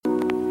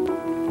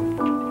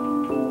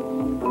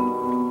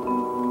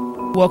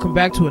Welcome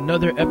back to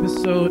another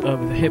episode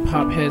of the Hip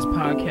Hop Heads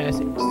Podcast.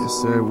 Yes,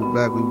 sir.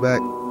 We back.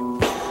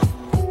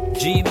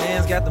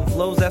 G-Man's got them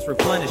flows that's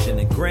replenishing,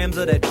 and grams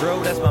of that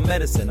dro, that's my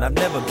medicine. I've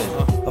never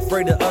been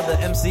afraid of other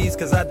MCs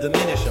cause I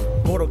diminish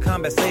them. Mortal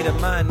Kombat say to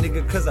mine,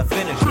 nigga, cause I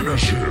finish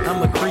it.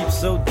 I'm a creep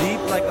so deep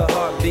like a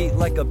heartbeat,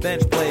 like a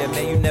bench player,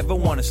 man, you never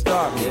wanna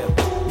start me.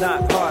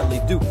 Not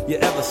hardly do you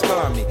ever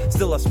scar me.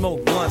 Still I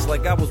smoke blunts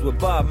like I was with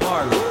Bob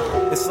Marley.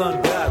 It's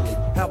ungodly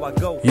how I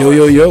go.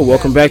 Yo,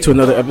 welcome back to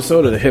another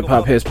episode of the Hip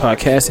Hop Heads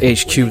Podcast.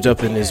 H cubed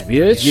up in this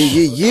bitch.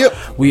 Yeah.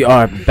 We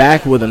are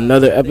back with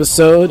another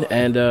episode,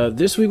 and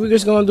this week we're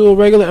just gonna do a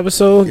regular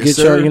episode. Yes,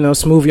 get y'all,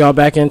 smooth y'all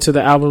back into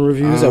the album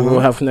reviews that we'll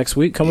have for next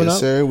week coming up. Yes,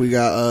 sir. We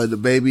got the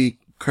baby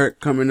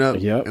Kirk coming up.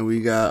 Yep. And we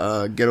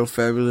got Ghetto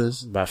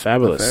Fabulous. By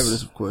Fabulous.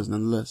 Fabulous, of course,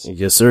 nonetheless.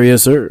 Yes,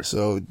 sir.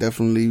 So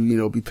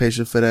definitely, be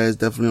patient for that. It's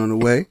definitely on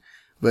the way.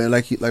 But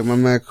like my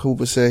man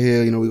Cooper said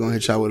here, we're gonna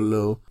hit y'all with a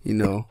little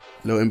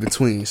in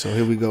between. So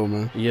here we go,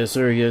 man. Yes,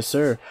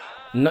 sir.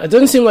 No, it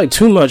doesn't seem like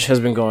too much has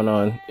been going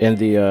on in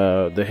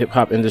the hip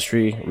hop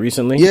industry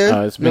recently.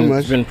 Yeah, it's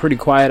been pretty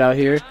quiet out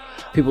here.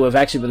 People have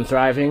actually been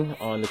thriving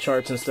on the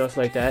charts and stuff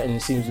like that, and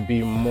it seems to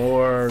be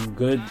more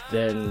good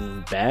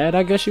than bad,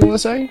 I guess you want to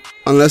say.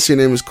 Unless your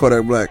name is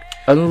Kodak Black.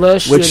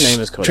 Unless your name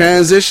is Kodak.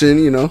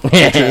 Transition,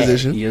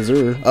 transition. Yes,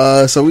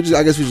 sir. So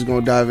I guess we just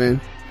gonna dive in.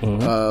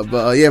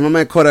 Mm-hmm. My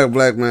man Kodak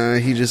Black,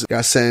 man, he just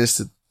got sentenced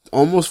to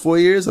almost 4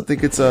 years. I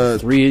think it's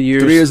 3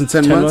 years. 3 years and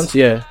 10 months.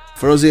 Yeah.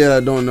 For those of you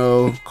that don't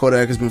know,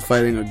 Kodak has been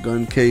fighting a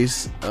gun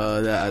case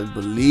that I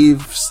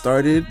believe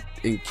started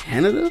in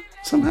Canada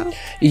somehow.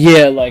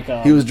 Yeah, like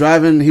he was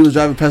driving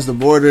past the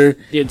border.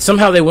 Yeah,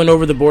 somehow they went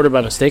over the border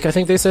by mistake. I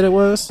think they said it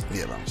was.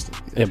 Yeah, by mistake.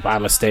 Yeah, by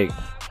mistake.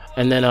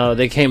 And then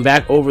they came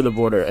back over the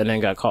border and then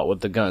got caught with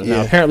the guns. Yeah.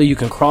 Now, apparently you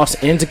can cross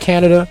into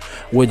Canada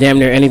with damn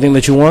near anything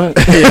that you want.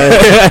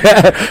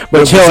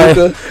 But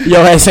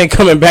your ass ain't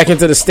coming back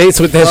into the States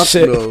with that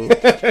shit. No.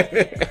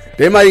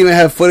 They might even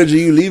have footage of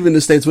you leaving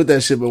the States with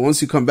that shit, but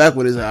once you come back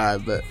with it, I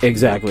bet.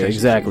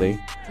 Exactly.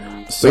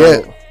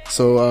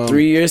 So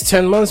 3 years,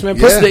 10 months, man.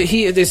 Plus,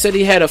 they said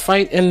he had a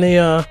fight in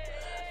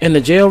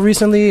the jail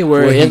recently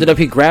where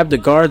he grabbed the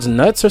guard's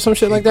nuts or some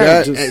shit like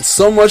that. It's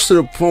so much to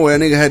the point where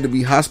that nigga had to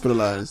be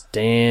hospitalized.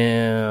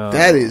 Damn.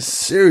 That is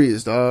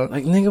serious, dog.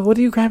 Like, nigga, what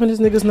are you grabbing this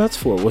nigga's nuts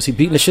for? Was he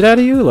beating the shit out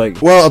of you?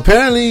 Like, well,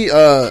 apparently,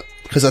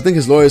 because I think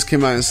his lawyers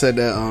came out and said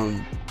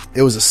that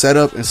it was a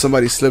setup and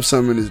somebody slipped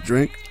something in his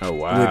drink. Oh,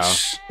 wow.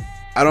 Which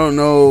I don't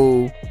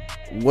know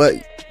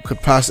what could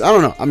possibly. I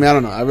don't know. I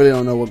don't know. I really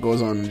don't know what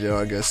goes on in jail,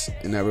 I guess,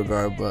 in that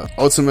regard. But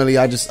ultimately,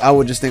 I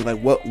would just think, like,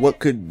 what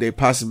could they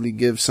possibly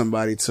give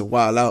somebody to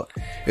wild out?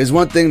 It's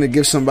one thing to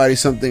give somebody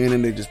something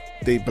and then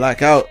they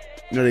black out,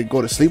 they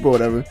go to sleep or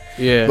whatever.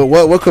 Yeah. But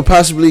what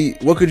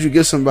could you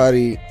give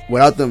somebody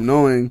without them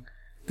knowing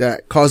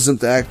that causes them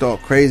to act all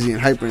crazy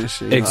and hyper and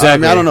shit?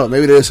 Exactly. I don't know.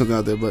 Maybe there is something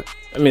out there, but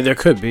there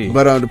could be.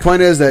 But the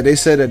point is that they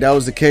said that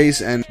was the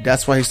case, and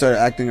that's why he started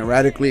acting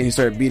erratically and he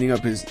started beating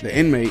up the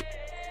inmate.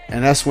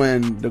 And that's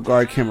when the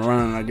guard came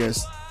around, and I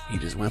guess he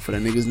just went for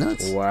that nigga's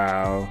nuts.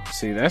 Wow.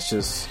 See,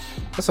 that's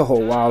a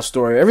whole wild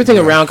story. Everything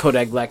around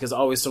Kodak Black is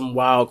always some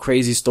wild,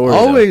 crazy story.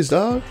 Always,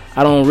 dog.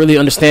 I don't really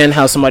understand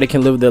how somebody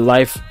can live their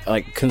life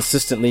like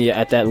consistently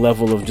at that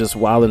level of just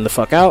wilding the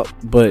fuck out,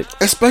 but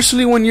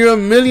especially when you're a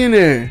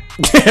millionaire.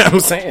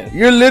 I'm saying.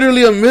 You're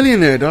literally a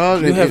millionaire,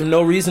 dog. You have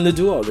no reason to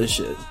do all this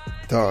shit.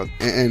 Dog.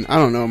 And I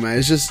don't know, man.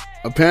 It's just,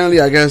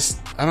 apparently, I guess,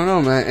 I don't know,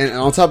 man. And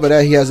on top of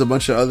that, he has a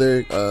bunch of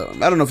other,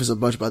 I don't know if it's a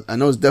bunch, but I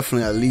know it's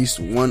definitely at least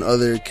one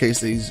other case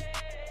that he's,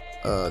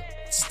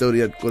 still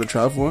yet go to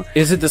trial for.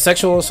 Is it the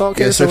sexual assault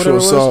case? Yeah, sexual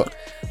assault.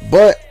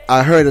 But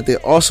I heard that they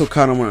also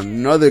caught him on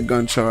another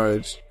gun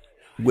charge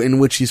in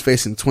which he's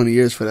facing 20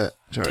 years for that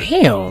charge.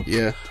 Damn.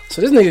 Yeah.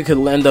 So this nigga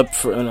could end up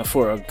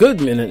for a good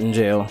minute in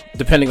jail,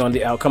 depending on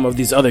the outcome of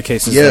these other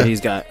cases that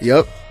he's got.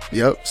 Yep.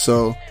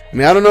 So,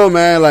 I don't know,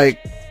 man. Like,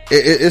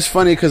 it's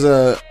funny because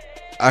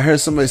I heard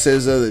somebody say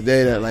this the other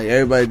day that, like,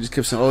 everybody just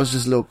kept saying, "Oh, it's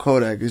just little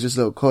Kodak. It's just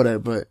little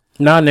Kodak." But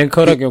nah, nigga,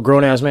 Kodak a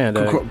grown ass man.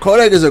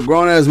 Kodak is a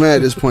grown ass man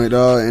at this point,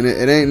 dog. And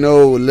it ain't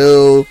no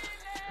Lil.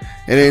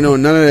 It ain't no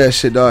none of that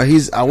shit, dog.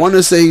 I want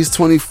to say he's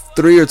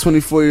 23 or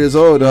 24 years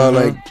old, dog.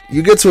 Mm-hmm. Like,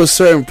 you get to a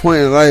certain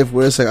point in life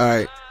where it's like, all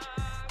right,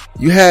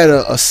 you had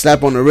a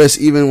slap on the wrist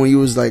even when you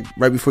was like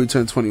right before you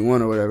turned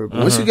 21 or whatever.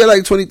 But once you get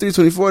like 23,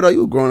 24, dog,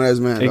 you a grown ass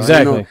man, dog.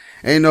 Exactly.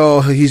 Ain't no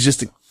he's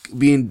just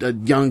being a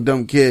young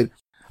dumb kid.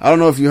 I don't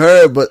know if you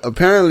heard, but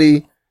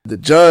apparently the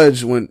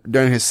judge,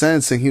 during his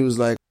sentencing, he was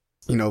like,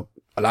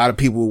 a lot of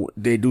people,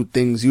 they do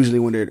things usually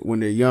when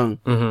they're young.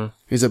 Mm-hmm.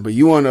 He said, but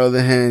you on the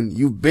other hand,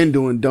 you've been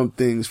doing dumb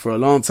things for a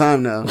long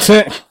time now.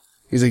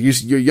 He's like,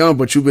 you're young,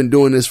 but you've been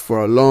doing this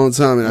for a long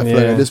time. And I feel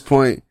like at this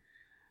point,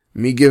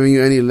 me giving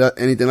you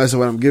anything less than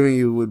what I'm giving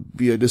you would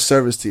be a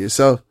disservice to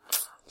yourself.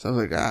 So I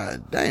was like,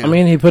 God damn.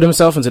 He put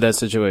himself into that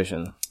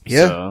situation.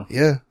 Yeah.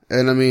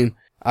 And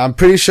I'm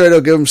pretty sure they'll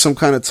give him some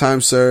kind of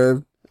time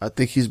served. I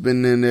think he's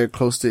been in there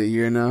close to a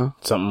year now.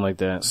 Something like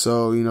that.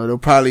 So, they'll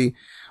probably,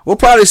 We'll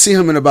probably see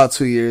him in about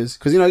 2 years.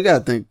 Cause, you know, you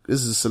gotta think,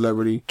 this is a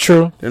celebrity.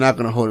 True. They're not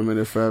gonna hold him in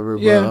there forever.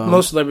 Yeah, but,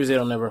 most celebrities, they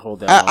don't never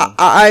hold that long.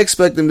 I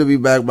expect him to be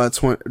back by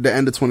the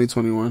end of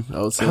 2021,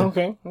 I would say.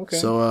 Okay.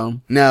 So,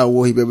 now,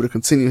 will he be able to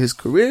continue his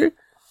career?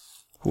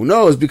 Who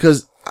knows?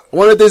 Because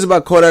one of the things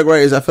about Kodak,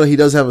 right, is I feel like he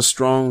does have a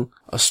strong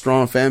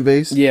fan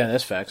base. Yeah,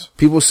 that's facts.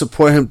 People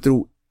support him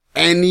through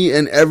any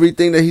and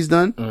everything that he's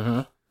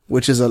done,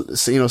 which is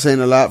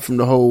saying a lot from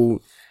the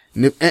whole.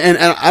 And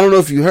I don't know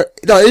if you heard.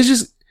 No, it's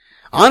just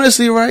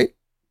honestly, right.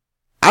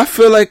 I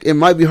feel like it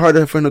might be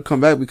harder for him to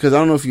come back because I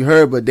don't know if you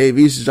heard, but Dave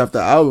East just dropped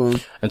the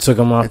album and took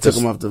him off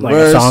the like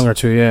verse. A song or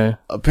two. Yeah.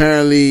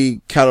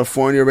 Apparently,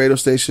 California radio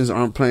stations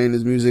aren't playing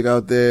his music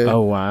out there.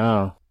 Oh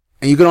wow!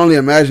 And you can only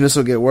imagine this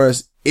will get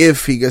worse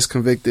if he gets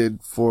convicted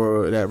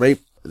for that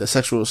rape, the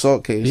sexual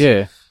assault case.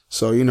 Yeah.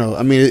 So, you know,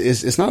 I mean,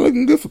 it's not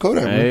looking good for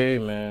Kodak. Hey,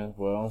 man.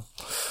 Well,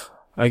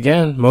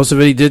 again, most of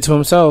it he did to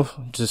himself.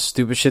 Just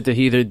stupid shit that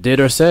he either did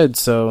or said.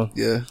 So,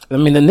 yeah. I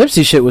mean, the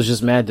Nipsey shit was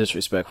just mad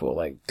disrespectful.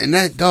 Like, and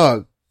that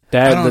dog.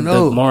 I don't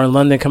know. The Lauren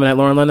London coming at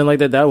Lauren London like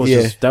that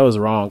was that was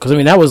wrong. Cause I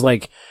mean, that was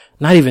like,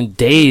 not even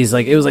days.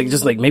 Like, it was like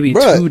just like maybe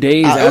 2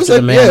 days after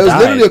the man died. Yeah, it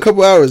was literally a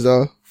couple hours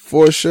though.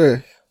 For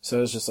sure.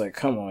 So it's just like,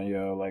 come on,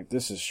 yo. Like,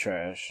 this is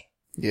trash.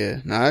 Yeah.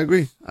 No, I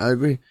agree.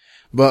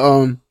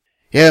 But,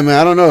 yeah, man,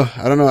 I don't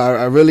know.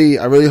 I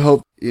really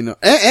hope, you know,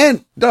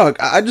 and dog,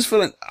 I just feel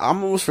like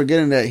I'm almost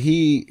forgetting that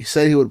he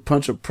said he would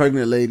punch a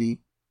pregnant lady.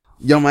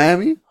 Young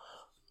Miami?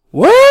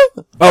 What?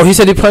 Oh, he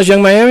said he punched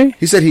Young Miami?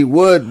 He said he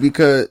would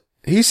because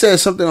he said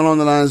something along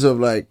the lines of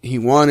like, he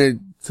wanted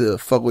to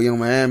fuck with Young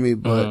Miami,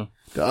 but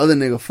the other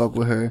nigga fuck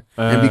with her.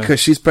 And because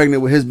she's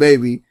pregnant with his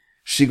baby,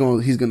 he's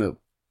gonna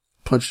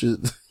punch his.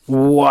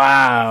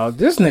 Wow.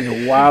 This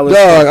nigga wild as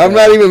dog, I'm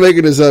not even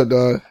making this up,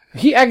 dog.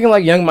 He acting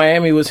like Young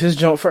Miami was his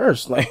jump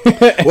first. Like,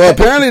 well,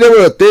 apparently they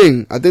were a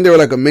thing. I think they were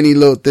like a mini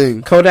little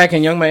thing. Kodak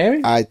and Young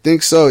Miami? I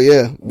think so,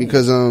 yeah.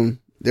 Because,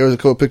 there was a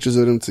couple pictures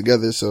of them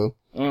together, so.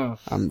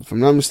 If I'm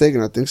not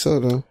mistaken, I think so,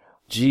 though.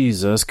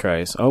 Jesus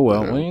Christ. Oh,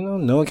 well, well, you know,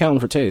 no accounting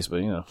for taste, but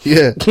you know.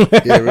 Yeah.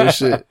 Yeah, real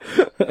shit.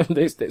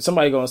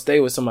 Somebody gonna stay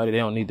with somebody they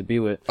don't need to be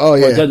with. Oh,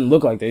 yeah. Or it doesn't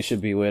look like they should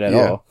be with at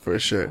all. For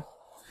sure.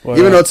 Well,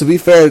 even though, to be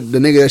fair, the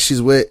nigga that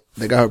she's with,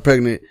 that got her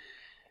pregnant,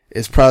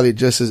 is probably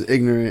just as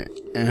ignorant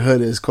and hood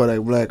as Kodak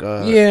Black,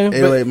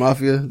 808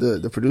 Mafia,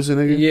 the producer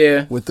nigga.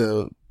 Yeah. With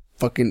the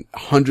fucking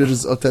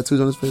hundreds of tattoos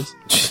on his face.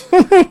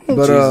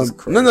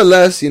 But,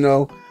 nonetheless, you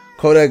know,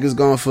 Kodak is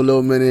gone for a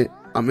little minute.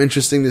 I'm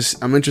interested to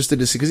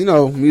see, cause you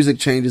know, music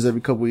changes every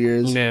couple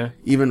years. Yeah.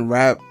 Even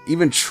rap,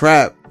 even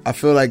trap. I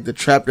feel like the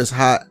trap that's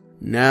hot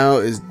now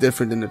is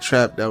different than the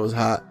trap that was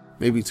hot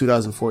maybe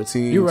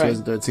 2014, You're right.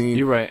 2013.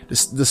 You're right.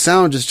 The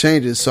sound just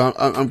changes. So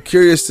I'm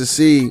curious to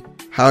see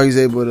how he's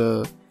able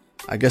to,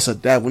 I guess,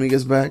 adapt when he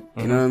gets back.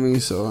 You know what I mean?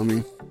 So, I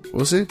mean,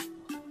 we'll see.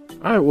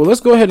 All right, well,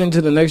 let's go ahead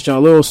into the next, John. A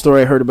little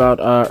story I heard about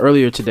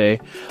earlier today.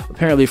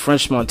 Apparently,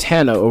 French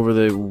Montana over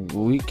the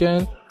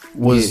weekend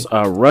was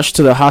rushed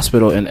to the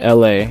hospital in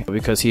LA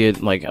because he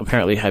had, like,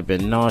 apparently had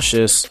been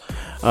nauseous,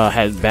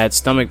 had bad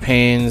stomach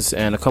pains,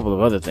 and a couple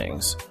of other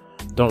things.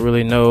 Don't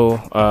really know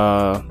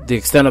the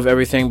extent of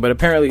everything, but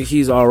apparently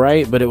he's all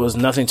right, but it was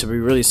nothing to be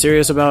really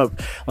serious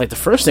about. Like, the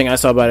first thing I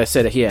saw about it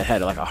said that he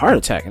had like a heart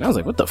attack, and I was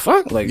like, what the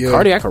fuck? Like,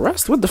 cardiac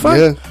arrest? What the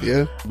fuck?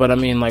 Yeah. But I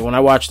mean, like, when I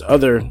watched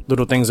other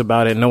little things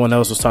about it, no one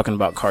else was talking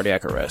about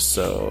cardiac arrest,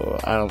 so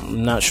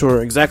I'm not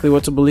sure exactly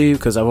what to believe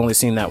because I've only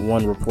seen that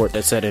one report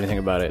that said anything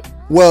about it.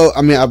 Well,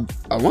 I mean,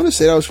 I want to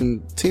say that was from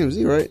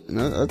TMZ, right?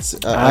 No,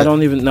 I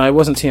don't even know. It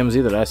wasn't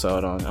TMZ that I saw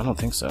it on. I don't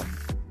think so.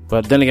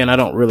 But then again, I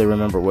don't really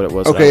remember what it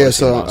was. Okay, yeah,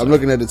 so I'm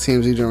looking at the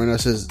TMZ joint right now.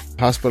 It says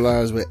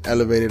hospitalized with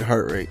elevated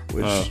heart rate,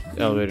 which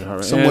elevated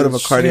heart rate, somewhat of a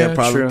cardiac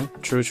problem.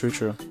 True.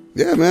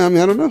 Yeah, man. I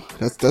mean, I don't know.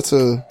 That's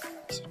a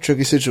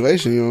tricky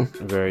situation, you know.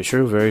 Very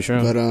true.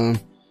 But now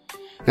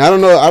I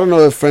don't know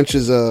if French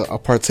is a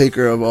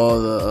partaker of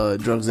all the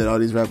drugs that all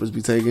these rappers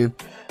be taking.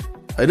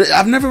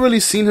 I've never really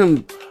seen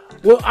him.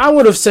 Well, I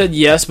would have said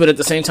yes, but at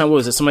the same time, what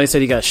was it? Somebody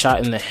said he got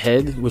shot in the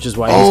head, which is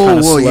why he's kind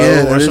of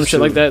slow or some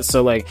shit like that.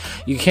 So, like,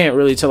 you can't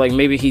really tell. Like,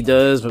 maybe he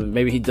does, but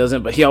maybe he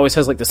doesn't. But he always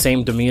has, like, the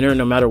same demeanor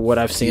no matter what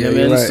I've seen him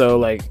in. Right. So,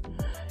 like,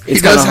 it's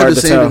kind of hard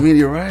to tell. He does have the same demeanor,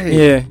 you're right.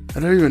 Yeah. I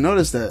never even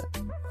noticed that.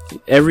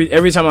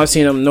 Every time I've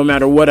seen him, no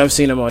matter what I've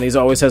seen him on, he's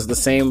always has the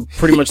same,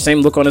 pretty much same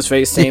look on his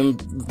face, same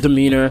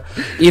demeanor.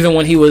 Even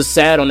when he was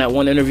sad on that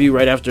one interview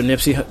right after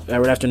Nipsey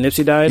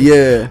died,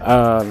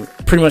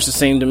 pretty much the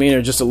same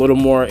demeanor, just a little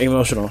more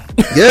emotional.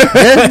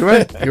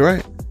 Yeah, you're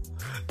right.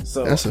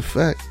 So that's a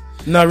fact.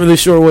 Not really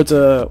sure what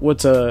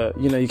to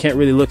you know, you can't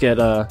really look at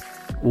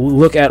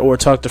or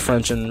talk to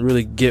French and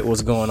really get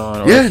what's going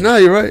on.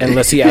 You're right.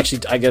 Unless he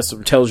actually, I guess,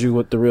 tells you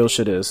what the real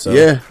shit is. So.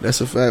 Yeah, that's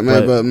a fact,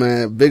 man. But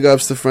man, big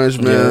ups to French,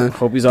 man.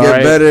 Hope he's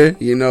alright. Get better,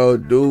 you know,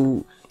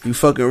 dude. You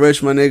fucking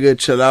rich, my nigga.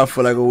 Chill out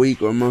for like a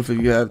week or a month if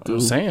you have to. I'm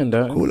saying,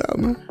 dog. Cool out,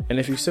 man. And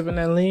if you sipping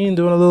that lean,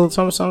 doing a little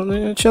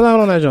something, chill out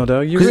on that joint,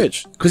 dog. You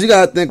rich. Cause you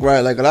gotta think, right?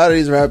 Like a lot of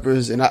these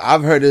rappers, and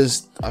I've heard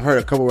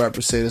a couple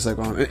rappers say this, like,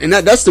 and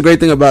that's the great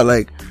thing about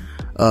like,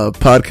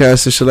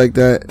 podcasts and shit like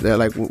that. That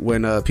like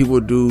when people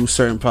do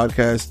certain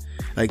podcasts,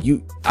 like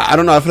I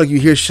don't know. I feel like you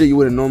hear shit you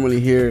wouldn't normally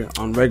hear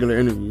on regular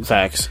interviews.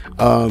 Facts.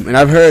 And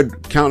I've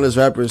heard countless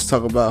rappers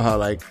talk about how,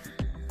 like,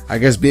 I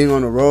guess being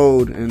on the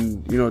road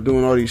and, you know,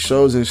 doing all these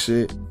shows and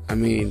shit. I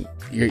mean,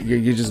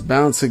 you're just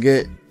bound to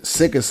get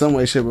sick in some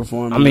way, shape, or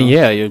form. I mean,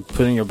 yeah, you're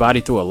putting your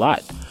body through a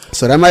lot.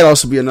 So that might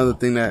also be another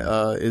thing that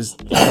is,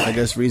 I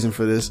guess, reason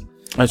for this.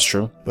 That's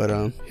true. But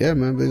yeah,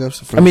 man, big ups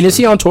to French. I mean, is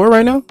he on tour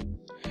right now?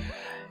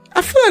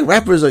 I feel like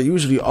rappers are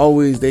usually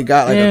always, they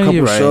got like a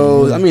couple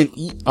shows. I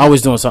mean,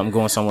 always doing something,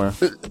 going somewhere.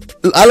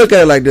 I look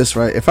at it like this,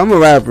 right? If I'm a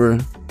rapper,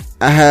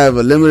 I have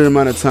a limited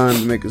amount of time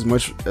to make as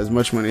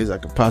much money as I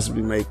could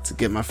possibly make to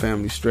get my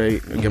family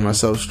straight or get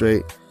myself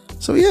straight.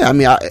 So yeah, I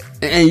mean,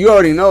 and you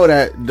already know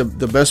that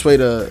the best way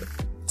to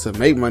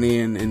make money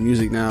in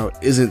music now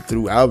isn't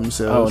through album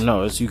sales. Oh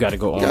no, you got to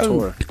go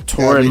on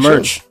tour and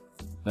merch. Shows.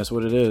 That's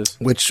what it is.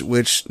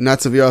 Which not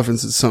to be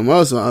offensive to someone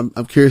else,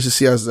 I'm curious to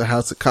see how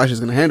Tekashi is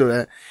going to handle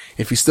that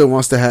if he still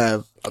wants to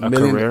have a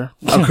career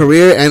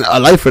and a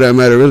life for that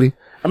matter, really.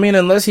 I mean,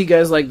 unless he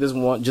gets like this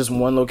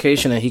one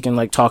location and he can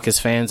like talk his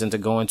fans into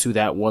going to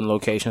that one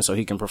location so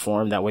he can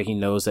perform. That way he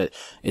knows that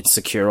it's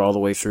secure all the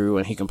way through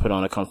and he can put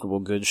on a comfortable,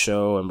 good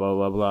show and blah,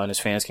 blah, blah. And his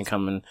fans can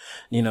come and,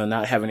 you know,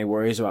 not have any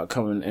worries about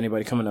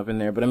anybody coming up in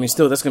there. But I mean,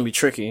 still, that's going to be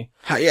tricky.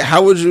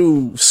 How would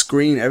you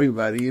screen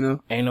everybody, you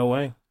know? Ain't no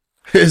way.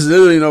 There's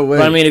literally no way.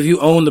 But I mean, if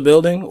you own the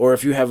building or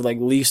if you have like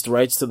leased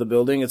rights to the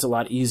building, it's a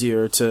lot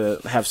easier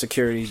to have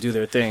security do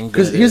their thing.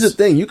 Because here's the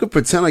thing. You could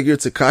pretend like you're a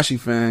Tekashi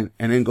fan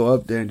and then go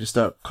up there and just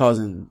start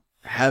causing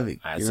havoc.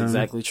 That's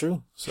exactly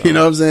true. So. You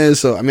know what I'm saying?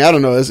 So, I mean, I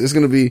don't know. It's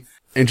going to be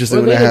interesting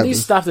when that happens. At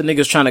least stop the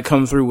niggas trying to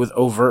come through with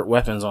overt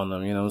weapons on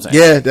them. You know what I'm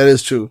saying? Yeah, that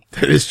is true.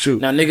 That is true.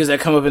 Now, niggas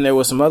that come up in there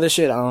with some other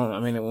shit, I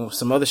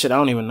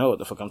don't even know what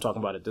the fuck I'm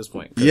talking about at this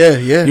point. Yeah.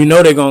 You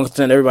know they're going to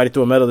send everybody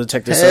through a metal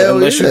detector. So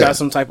unless you got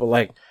some type of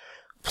like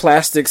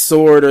plastic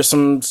sword or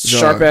some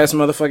sharp ass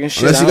motherfucking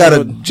shit. Unless you got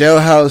a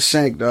jailhouse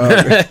shank, dog.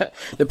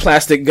 The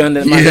plastic gun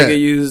that my nigga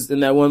used in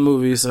that one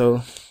movie.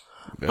 So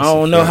I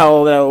don't know how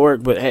all that will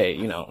work, but hey,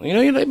 you know,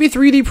 you'd be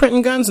 3D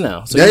printing guns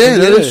now. So that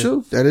is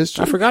true. That is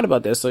true. I forgot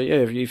about that. So yeah,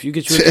 if you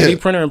get you a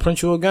 3D printer and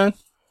print you a gun,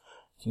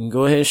 you can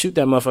go ahead and shoot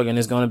that motherfucker, and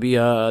it's gonna be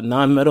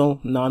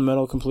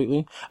non-metal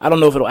completely. I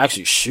don't know if it'll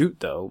actually shoot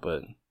though,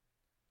 but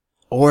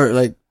or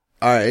like,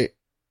 all right,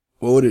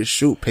 what would it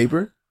shoot?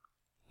 Paper?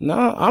 No,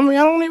 I mean,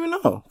 I don't even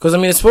know. Cause I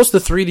mean, it's supposed to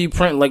 3D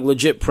print, like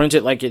legit print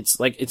it, like it's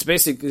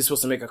basically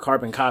supposed to make a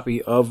carbon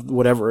copy of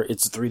whatever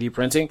it's 3D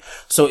printing.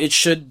 So it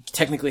should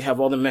technically have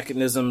all the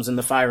mechanisms and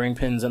the firing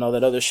pins and all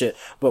that other shit.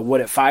 But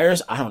what it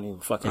fires, I don't even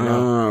fucking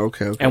know.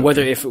 Okay. And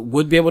whether if it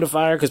would be able to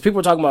fire, cause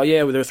people are talking about,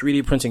 yeah, they're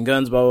 3D printing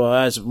guns, blah, blah,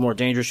 blah, it's more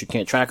dangerous, you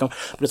can't track them.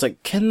 But it's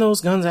like, can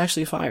those guns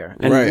actually fire?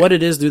 And what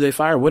it is, do they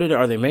fire? What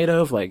are they made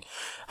of? Like,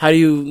 how do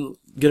you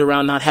get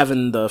around not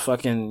having the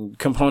fucking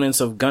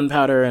components of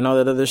gunpowder and all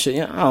that other shit?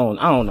 Yeah, I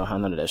don't know how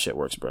none of that shit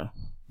works, bro.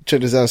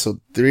 Check this out. So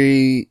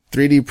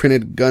 3D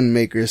printed gun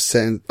makers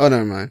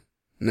never mind.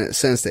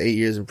 Sentenced to 8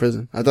 years in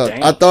prison. I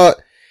thought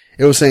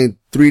it was saying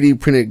 3D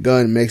printed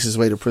gun makes its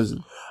way to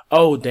prison.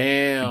 Oh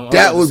damn.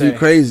 That would be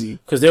crazy.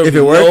 Cause there would be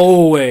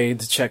no way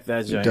to check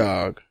that joint.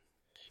 Dog.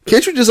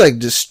 Can't you just like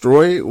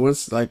destroy it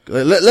once, like,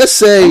 let's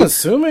say. I'm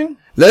assuming.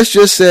 Let's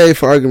just say,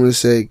 for argument's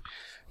sake,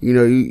 you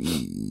know,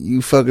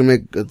 you fucking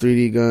make a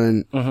 3D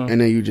gun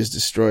and then you just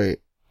destroy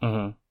it.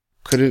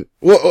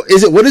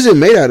 What is it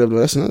made out of?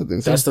 That's another thing.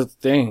 That's the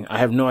thing. I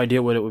have no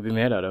idea what it would be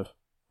made out of.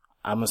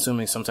 I'm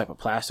assuming some type of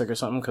plastic or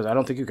something, cause I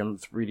don't think you can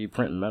 3D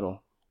print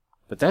metal.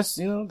 But that's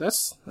an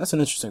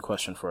interesting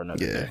question for another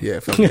day. Yeah,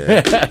 fuck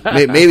yeah.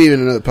 Maybe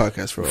even another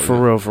podcast for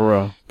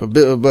real.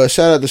 But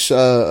shout out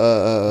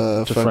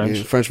to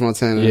fucking French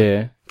Montana.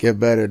 Yeah. Get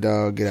better,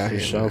 dog. Get out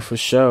here. For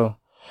sure.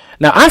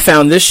 Now, I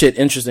found this shit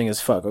interesting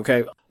as fuck,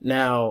 okay?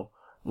 Now,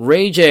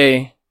 Ray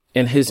J,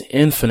 in his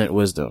infinite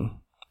wisdom,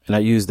 and I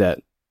use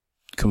that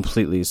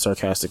completely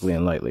sarcastically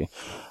and lightly,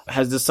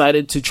 has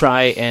decided to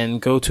try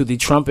and go to the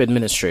Trump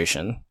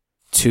administration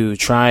to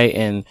try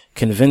and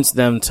convince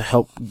them to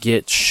help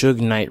get Suge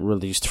Knight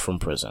released from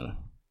prison.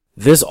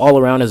 This all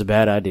around is a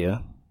bad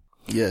idea.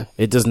 Yeah.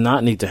 It does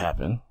not need to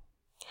happen.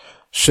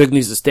 Suge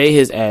needs to stay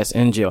his ass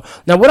in jail.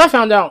 Now, what I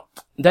found out,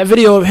 that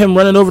video of him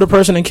running over the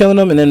person and killing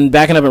him and then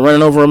backing up and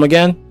running over him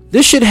again,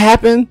 this shit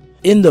happened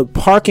in the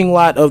parking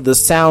lot of the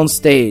sound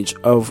stage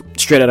of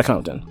Straight Outta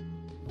Compton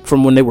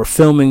from when they were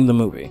filming the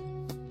movie.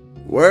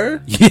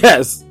 Word?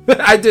 Yes.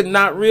 I did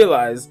not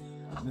realize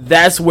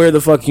that's where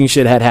the fucking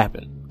shit had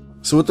happened.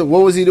 So what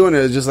was he doing? It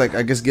was just like,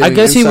 giving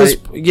insight? He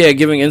was,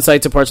 giving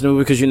insight to parts of the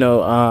movie because, you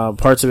know,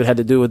 parts of it had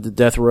to do with the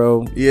death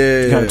row.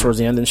 Yeah. Kind of towards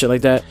the end and shit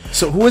like that.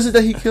 So who was it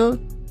that he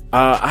killed?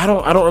 I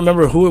don't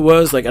remember who it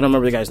was. Like, I don't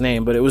remember the guy's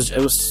name, but it was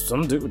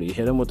some dude. He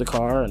hit him with the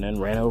car and then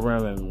ran over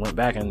him and went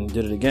back and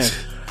did it again.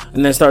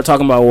 And then started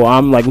talking about, well,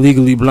 I'm like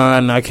legally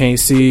blind and I can't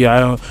see.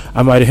 I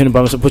might have hit him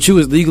by myself. But you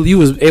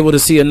was able to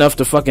see enough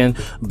to fucking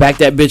back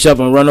that bitch up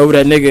and run over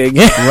that nigga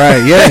again.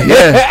 Right,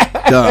 yeah.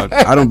 Dog,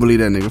 I don't believe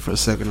that nigga for a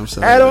second. I'm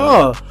sorry. At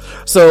all.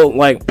 So,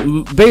 like,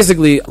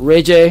 basically,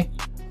 Ray J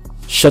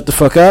shut the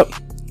fuck up.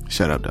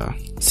 Shut up, dog.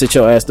 Sit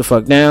your ass the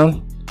fuck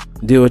down.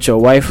 Deal with your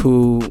wife,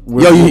 who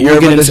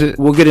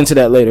we'll get into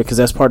that later because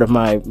that's part of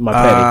my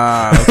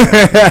petty.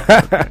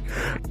 Okay.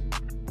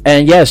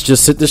 And yes,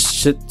 just sit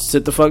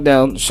the fuck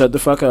down, shut the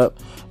fuck up,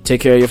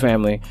 take care of your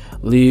family,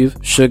 leave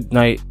Suge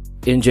Knight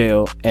in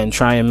jail, and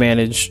try and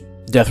manage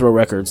Death Row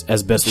Records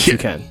as best as you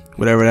can.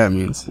 Whatever that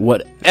means.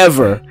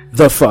 Whatever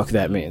the fuck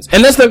that means.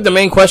 And that's like the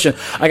main question.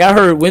 Like I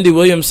heard Wendy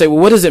Williams say, well,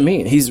 what does it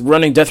mean? He's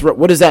running Death Row.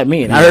 What does that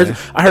mean? Yeah.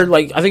 I heard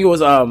like, I think it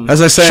was,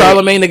 as I say,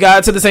 Charlemagne the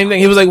God said the same thing.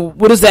 He was like,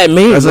 what does that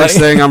mean? As like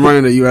saying I'm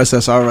running the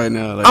USSR right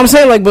now. Like, I'm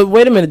saying like, but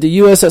wait a minute. The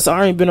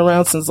USSR ain't been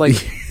around since like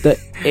the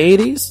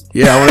 80s.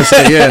 Yeah, I want to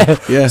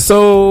say, yeah.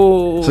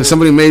 So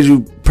somebody made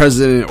you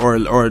president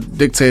or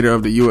dictator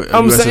of the USSR.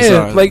 I'm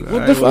saying, like,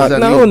 what the fuck?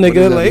 No,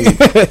 nigga,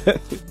 like.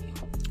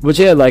 But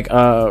yeah, like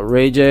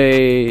Ray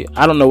J,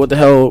 I don't know what the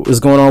hell is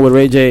going on with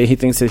Ray J. He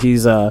thinks that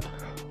he's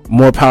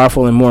more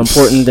powerful and more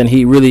important than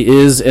he really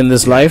is in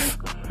this life.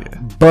 Yeah.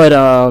 But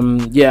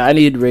yeah, I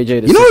need Ray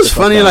J to. You know what's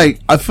funny? Like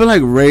I feel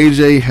like Ray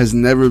J has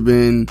never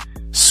been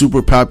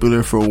super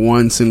popular for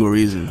one single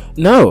reason.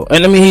 No,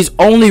 and I mean he's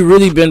only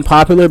really been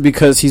popular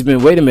because he's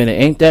been. Wait a minute,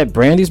 ain't that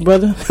Brandy's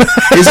brother?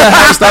 Is that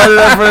how it started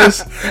at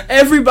first?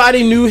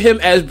 Everybody knew him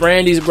as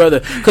Brandy's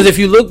brother because if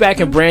you look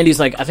back at Brandy's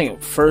like I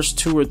think first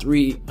 2 or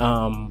 3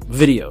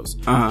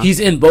 videos, he's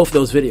in both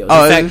those videos.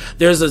 In fact,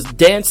 there's a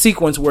dance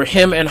sequence where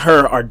him and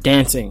her are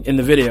dancing in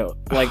the video,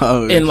 like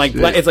in like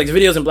it's like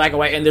videos in black and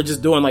white, and they're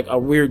just doing like a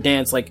weird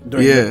dance like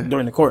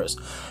during the chorus.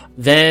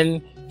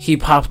 Then he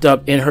popped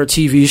up in her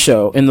TV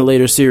show in the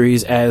later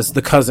series as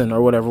the cousin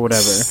or whatever.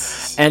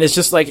 And it's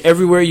just like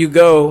everywhere you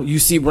go, you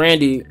see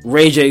Brandy,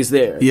 Ray J's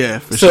there. Yeah,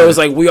 for sure. So it's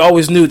like we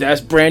always knew that's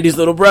Brandy's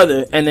little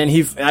brother. And then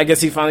I guess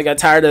he finally got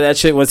tired of that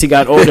shit once he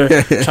got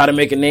older. Try to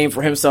make a name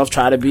for himself,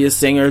 try to be a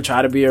singer,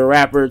 try to be a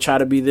rapper, try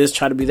to be this,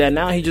 try to be that.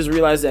 Now he just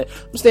realized that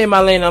I'm staying in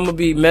my lane, I'm gonna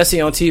be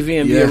messy on TV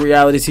and be a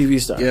reality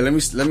TV star. Yeah,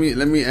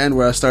 let me end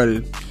where I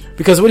started.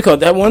 Because what do you call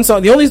it? That one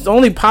song, the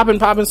only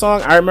poppin'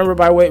 song I remember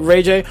by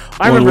Ray J.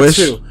 I remember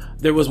 2.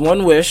 There was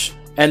One Wish,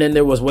 and then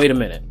there was Wait a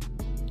Minute.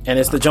 And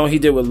it's the joint he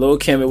did with Lil'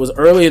 Kim. It was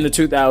early in the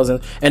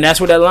 2000s, and that's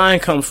where that line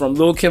comes from.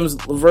 Lil' Kim's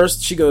verse,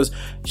 she goes,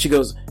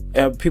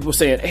 people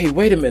saying, hey,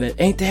 wait a minute,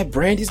 ain't that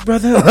Brandy's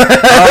brother?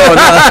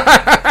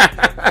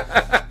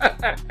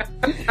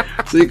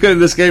 So you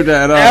couldn't escape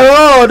that at all. At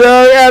all,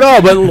 dog, at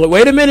all. But look,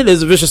 Wait a Minute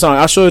is a vicious song.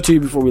 I'll show it to you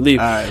before we leave.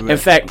 Right, in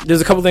fact,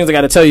 there's a couple things I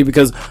got to tell you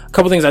because a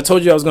couple things I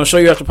told you I was going to show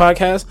you after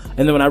podcast,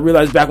 and then when I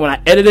realized back when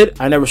I edited,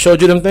 I never showed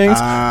you them things.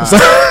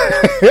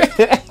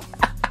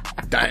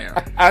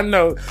 Damn. I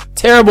know.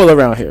 Terrible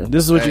around here.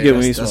 This is what you get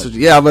when you smoke.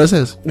 Yeah, but it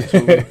says.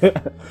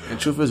 And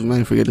truth is, we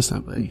might forget this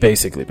time. But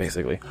Basically.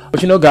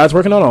 But you know, God's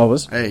working on all of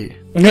us. Hey.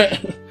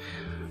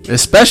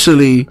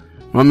 Especially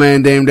my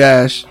man Dame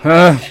Dash.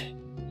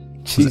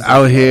 He's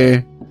out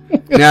here.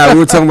 Now, we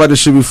were talking about this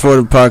shit before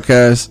the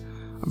podcast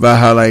about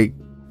how, like,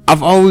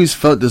 I've always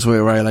felt this way,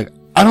 right? Like,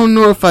 I don't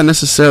know if I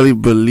necessarily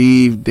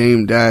believe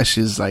Dame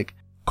Dash's, like,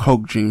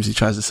 coke dreams he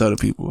tries to sell to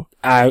people.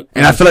 I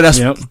feel like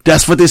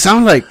that's what they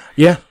sound like.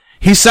 Yeah.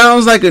 He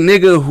sounds like a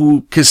nigga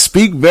who can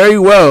speak very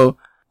well,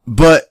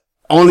 but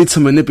only to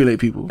manipulate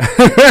people.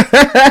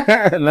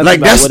 Like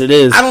that's what it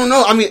is. I don't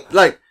know. I mean,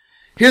 like,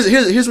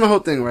 here's my whole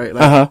thing, right?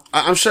 Like,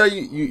 I'm sure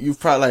you've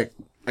probably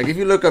like if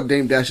you look up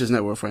Dame Dash's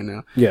net worth right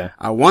now. Yeah.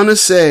 I want to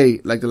say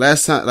like the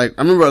last time, like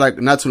I remember like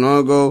not too long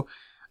ago,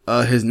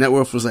 his net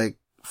worth was like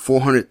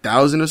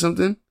 400,000 or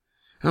something.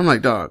 And I'm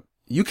like, dog,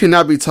 you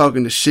cannot be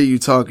talking the shit you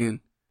talking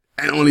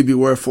and only be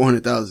worth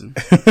 400,000.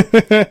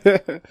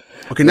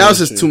 Okay, now it's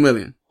just 2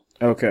 million.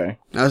 Okay.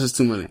 Now it's just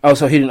 2 million. Oh,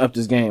 so he didn't up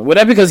his game. Well,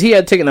 that's because he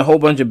had taken a whole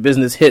bunch of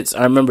business hits.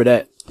 I remember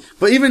that.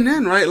 But even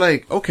then, right?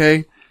 Like,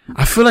 okay,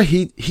 I feel like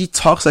he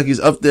talks like he's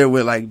up there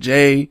with like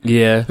Jay.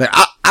 Yeah. Like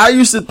I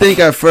used to think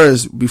at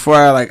first before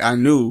I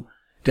knew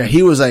that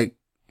he was like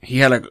he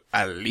had like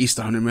at least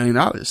 $100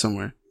 million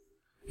somewhere.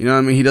 You know what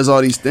I mean? He does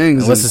all these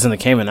things. Unless it's in the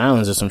Cayman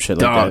Islands or some shit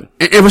like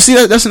that. And but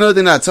see, that's another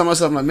thing that I tell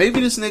myself, like, maybe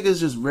this nigga is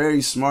just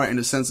very smart in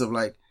the sense of,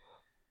 like,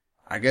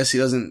 I guess he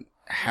doesn't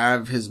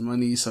have his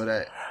money so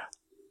that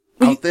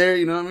out there,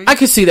 you know what I mean? I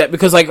can see that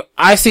because, like,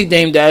 I see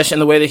Dame Dash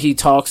and the way that he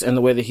talks and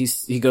the way that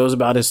he goes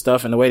about his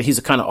stuff and the way that he's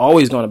kind of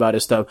always going about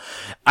his stuff.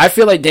 I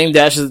feel like Dame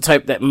Dash is the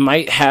type that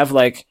might have,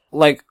 like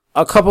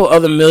a couple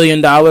other $1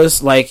 million,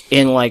 like,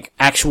 in, like,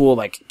 actual,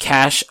 like,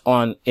 cash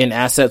in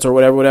assets or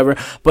whatever.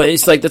 But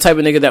it's, like, the type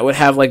of nigga that would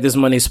have, like, this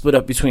money split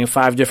up between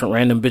 5 different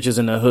random bitches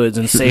in the hoods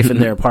and safe in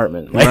their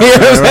apartment. Like,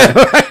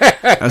 right.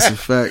 That's a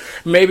fact.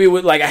 Maybe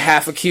with, like, a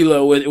half a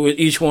kilo with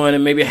each one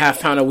and maybe a half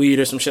pound of weed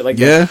or some shit like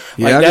that.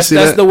 Yeah, like,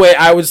 that's the way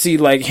I would see,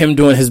 like, him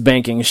doing his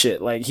banking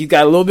shit. Like, he's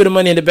got a little bit of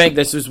money in the bank.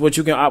 That's just what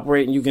you can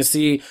operate and you can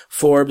see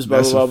Forbes,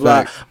 blah, blah,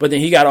 blah. But then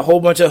he got a whole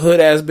bunch of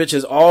hood-ass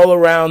bitches all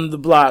around the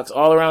blocks,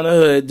 all around the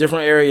hood,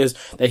 different areas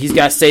that he's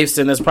got safes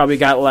in that's probably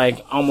got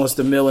like almost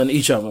 $1 million in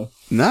each of them.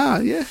 Nah,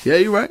 yeah,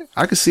 you're right.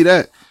 I can see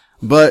that.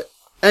 But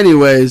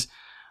anyways,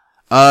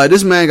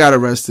 this man got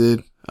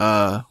arrested,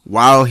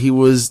 while he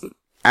was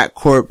at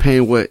court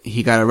paying what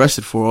he got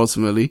arrested for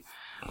ultimately,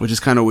 which is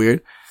kind of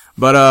weird.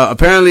 But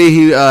apparently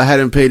he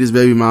hadn't paid his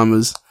baby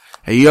mamas.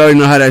 And you already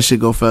know how that shit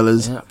go,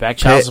 fellas. Yeah, back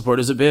child support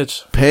is a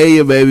bitch. Pay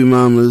your baby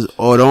mamas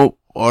or don't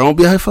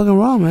be out fucking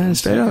wrong, man.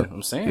 Straight up.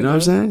 I'm saying. You know what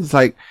I'm saying? It's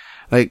like,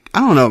 I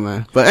don't know,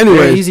 man. But anyway.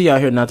 Very easy out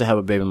here not to have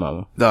a baby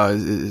mama.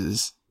 No,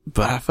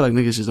 but I feel like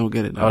niggas just don't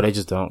get it, dog. Oh, they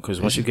just don't. Cause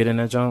once you get in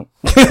that junk.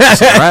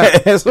 It's a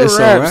wrap. It's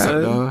a wrap,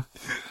 dog.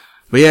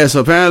 But yeah,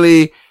 so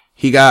apparently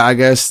he got, I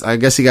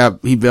guess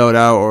he bailed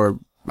out, or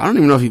I don't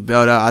even know if he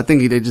bailed out. I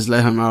think they just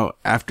let him out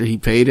after he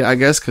paid it, I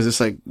guess, cause it's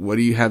like, what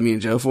do you have me in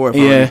jail for? If I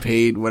already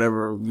paid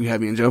whatever you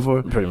have me in jail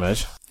for? Pretty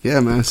much.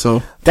 Yeah, man.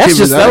 So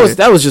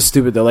that was just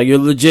stupid though. Like you're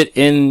legit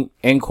in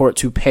court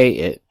to pay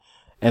it,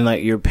 and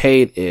like you're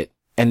paid it,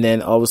 and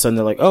then all of a sudden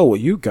they're like, oh, well,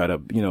 you got a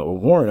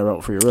warrant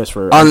out for your arrest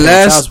for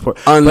unless but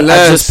I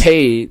just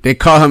paid. They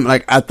call him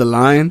like at the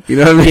line. You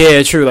know what I mean?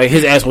 Yeah, true. Like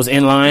his ass was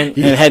in line and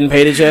hadn't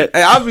paid it yet.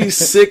 Hey, I'll be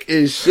sick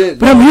as shit.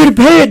 But I'm here to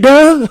pay it,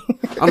 dog.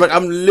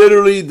 I'm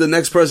literally the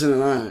next person in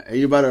line. Are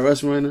you about to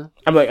arrest me right now?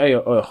 I'm like, hey,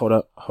 hold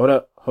up.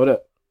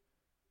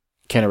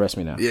 Can't arrest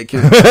me now. Yeah,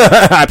 can't.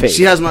 I paid.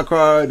 She has my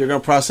card. They're gonna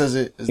process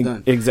it. It's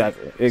done.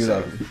 Exactly.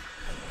 So,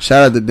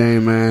 shout out to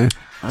Dame, man.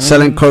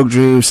 Selling coke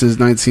dreams since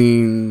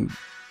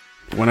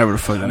whenever the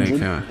fuck the name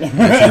came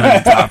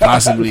out.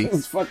 Possibly.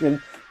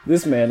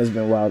 This man has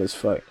been wild as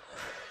fuck.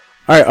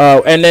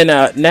 Alright, and then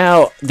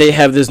now they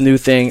have this new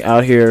thing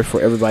out here for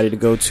everybody to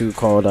go to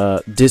called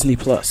Disney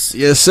Plus.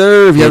 Yes,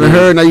 sir. If you haven't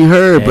heard, now you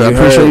heard, but I'm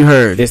pretty sure you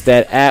heard. It's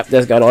that app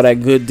that's got all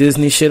that good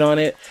Disney shit on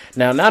it.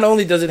 Now, not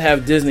only does it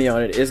have Disney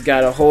on it, it's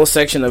got a whole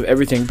section of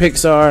everything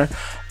Pixar,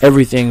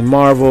 everything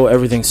Marvel,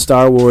 everything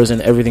Star Wars,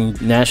 and everything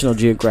National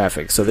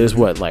Geographic. So there's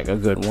like a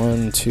good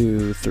 1,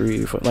 2,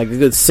 3, 4, like a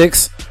good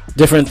 6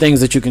 different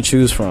things that you can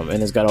choose from,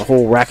 and it's got a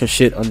whole rack of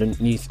shit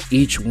underneath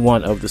each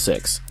one of the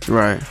 6.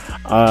 Right.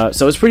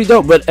 So it's pretty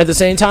dope, but at the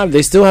same time,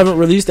 they still haven't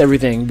released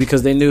everything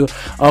because they knew,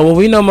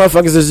 we know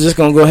motherfuckers is just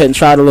gonna go ahead and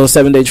try the little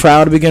 7-day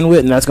trial to begin with,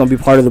 and that's gonna be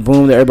part of the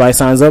boom that everybody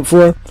signs up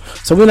for.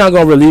 So we're not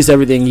gonna release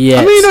everything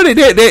yet. I mean,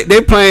 they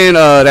playing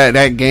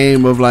that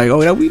game of like,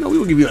 we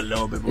will give you a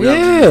little bit.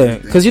 Yeah,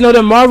 because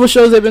the Marvel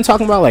shows they've been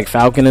talking about, like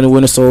Falcon and the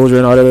Winter Soldier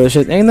and all that other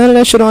shit. Ain't none of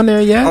that shit on there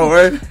yet. Oh,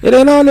 right? It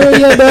ain't on there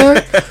yet,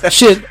 dog.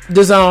 Shit,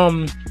 there's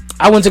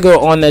I went to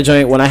go on that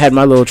joint when I had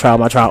my little trial.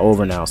 My trial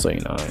over now, so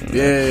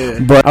Yeah.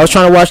 But I was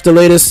trying to watch the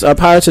latest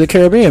Pirates of the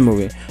Caribbean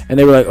movie, and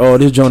they were like, "Oh,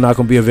 this joint not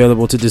gonna be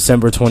available to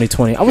December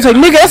 2020." I was like,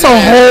 "Nigga, that's a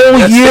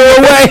whole year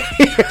away."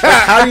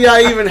 How do y'all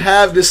even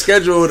have this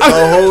scheduled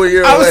a whole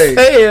year away?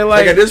 Saying,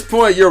 like at this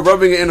point, you're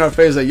rubbing it in our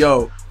face, like,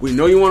 "Yo, we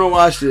know you want to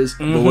watch this,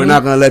 but we're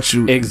not gonna let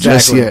you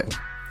just yet."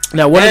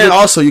 Now,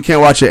 also you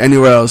can't watch it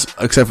anywhere else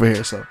except for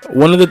here. So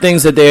one of the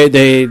things that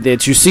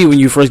that you see when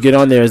you first get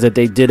on there is that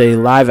they did a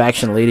live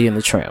action Lady and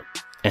the Tramp,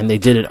 and they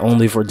did it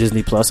only for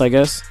Disney Plus, I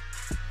guess.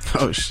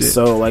 Oh shit!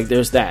 So like,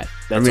 there's that.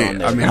 That's on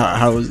there. I mean,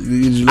 how was?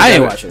 I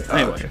ain't watching it.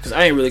 I ain't watching it because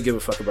I ain't really give a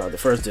fuck about the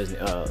first Disney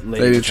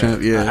Lady and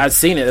Tramp. Yeah, I'd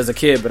seen it as a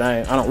kid, but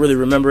I don't really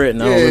remember it.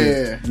 And I don't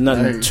really,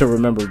 nothing to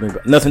remember.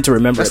 Nothing to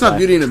remember. That's not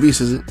Beauty and the Beast,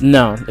 is it?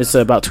 No, it's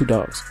about 2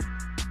 dogs.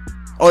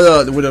 Oh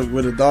yeah,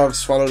 with the dogs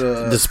swallow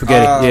the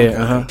spaghetti.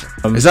 Yeah,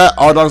 is that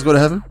All Dogs Go to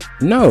Heaven?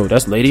 No,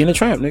 that's Lady and the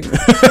Tramp,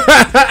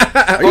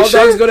 nigga. All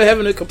Dogs Go to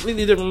Heaven, a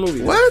completely different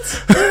movie.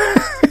 What?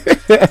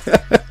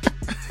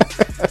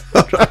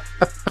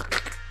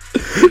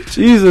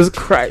 Jesus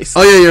Christ!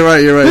 Oh yeah,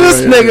 you're right.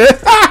 This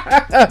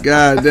nigga.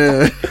 God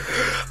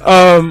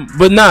damn.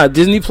 But nah,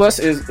 Disney Plus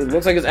it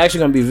looks like it's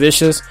actually gonna be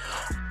vicious.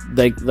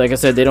 Like I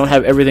said, they don't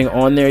have everything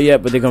on there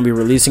yet, but they're gonna be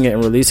releasing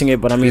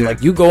it. But I mean,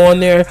 like, you go on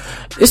there,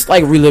 it's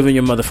like reliving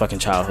your motherfucking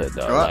childhood,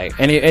 though. Right.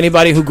 Like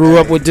anybody who grew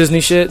up with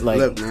Disney shit, like,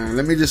 look, man,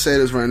 let me just say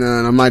this right now,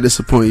 and I might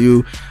disappoint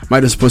you,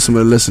 might disappoint some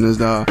of the listeners,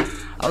 dog.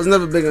 I was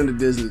never big into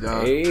Disney,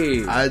 dog.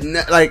 Hey.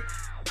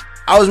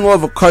 I was more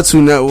of a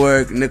Cartoon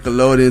Network,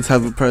 Nickelodeon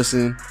type of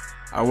person.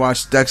 I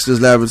watched Dexter's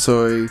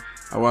Laboratory.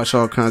 I watched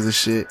all kinds of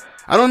shit.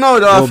 I don't know,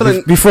 though. Well, I feel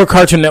like before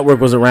Cartoon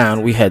Network was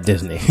around, we had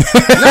Disney.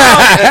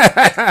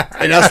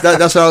 And that's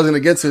what I was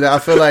gonna get to. That I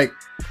feel like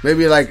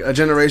maybe like a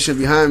generation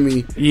behind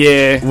me,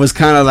 was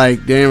kind of like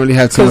they didn't really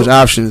have too much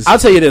options. I'll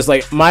tell you this: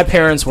 like, my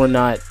parents were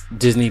not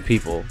Disney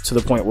people to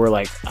the point where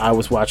like I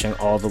was watching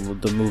all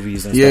the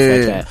movies and stuff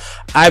like that.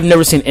 I've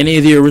never seen any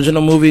of the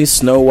original movies: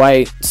 Snow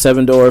White,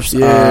 Seven Dwarfs,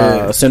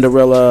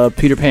 Cinderella,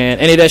 Peter Pan,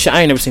 any of that shit.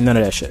 I ain't never seen none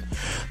of that shit.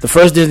 The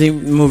first Disney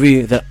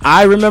movie that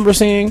I remember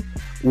seeing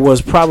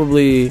was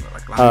probably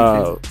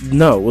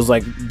it was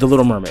like The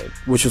Little Mermaid,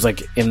 which was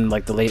like in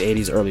like the late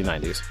 80s, early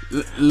 90s.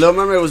 Little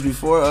Mermaid was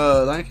before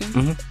Lion King?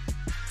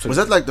 Mm-hmm. Was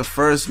that like the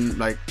first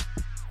like?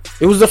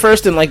 It was the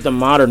first in like the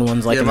modern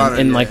ones, like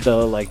like the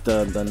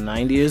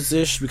 90s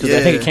ish, because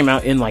I think it came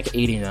out in like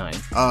 89.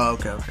 Oh,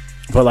 okay.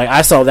 But like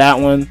I saw that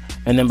one,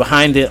 and then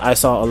behind it I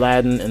saw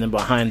Aladdin, and then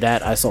behind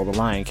that I saw The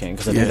Lion King,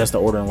 because I think that's the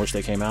order in which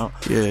they came out.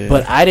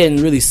 But I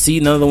didn't really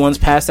see none of the ones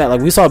past that. Like,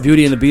 we saw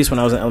Beauty and the Beast when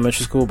I was in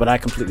elementary school, but I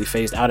completely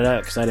phased out of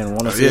that because I didn't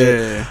want to see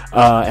it.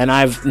 And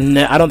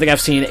I don't think I've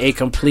seen a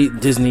complete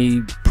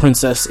Disney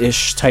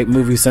princess-ish type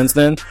movie since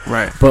then.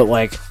 Right. But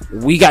like,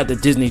 we got the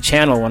Disney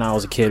Channel when I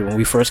was a kid, when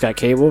we first got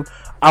cable.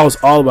 I was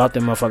all about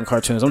them motherfucking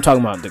cartoons. I'm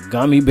talking about the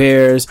Gummy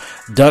Bears,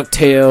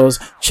 DuckTales,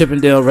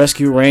 Chippendale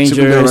Rescue Rangers,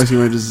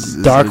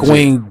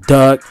 Darkwing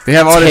Duck. They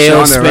have all that shit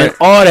on there, right?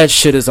 All that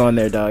shit is on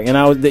there, dog.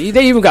 And they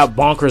even got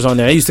Bonkers on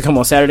there. They used to come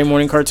on Saturday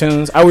morning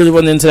cartoons. I really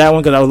wasn't into that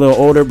one because I was a little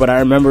older, but I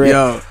remember it.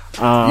 Yo,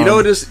 you know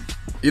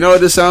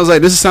what this sounds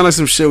like? This sounds like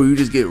some shit where you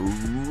just get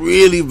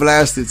really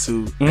blasted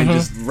to and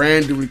just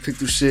randomly click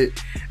through shit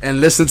and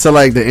listen to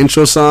like the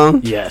intro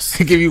song. Yes.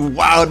 Give you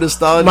wild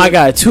nostalgia. My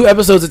God, 2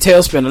 episodes of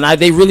Tailspin, and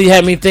they really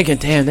had me thinking,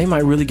 damn, they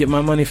might really get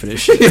my money for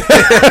this shit.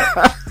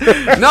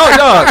 No,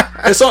 dog.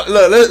 It's all,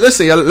 look,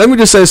 listen, y'all, let me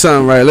just say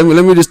something, right? Let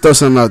me just throw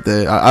something out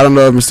there. I don't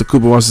know if Mr.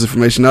 Cooper wants this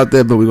information out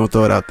there, but we're gonna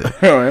throw it out there.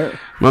 All right.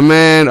 My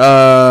man,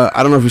 I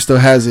don't know if he still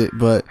has it,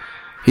 but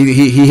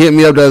he hit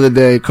me up the other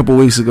day, a couple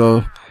weeks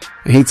ago,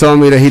 and he told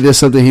me that he did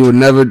something he would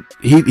never,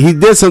 he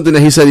did something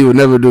that he said he would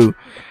never do,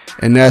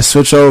 and that's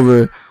switch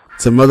over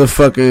to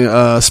motherfucking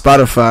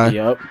Spotify.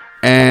 Yep.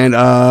 And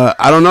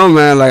I don't know,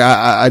 man. Like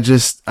I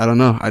don't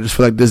know. I just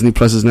feel like Disney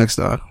Plus is next,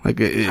 dog.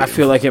 Like I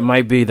feel like it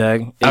might be,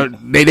 dog.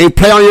 They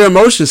play on your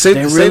emotions. Same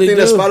really thing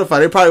do. as Spotify.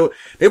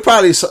 They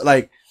probably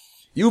like,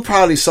 you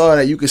probably saw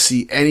that you could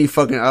see any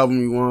fucking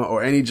album you want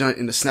or any joint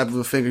in the snap of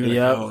a finger.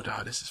 You're like, oh,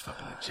 dog, this is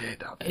fucking legit,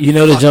 dog. You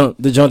know,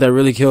 the joint that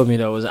really killed me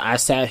though was I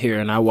sat here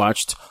and I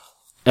watched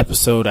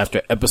episode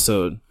after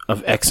episode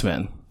of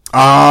X-Men.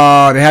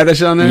 Oh, they had that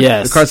shit on there?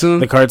 Yes. The cartoon?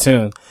 The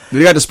cartoon. Did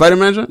they got the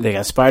Spider-Man joint? They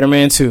got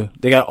Spider-Man 2.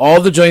 They got all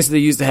the joints that they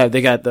used to have.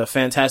 They got the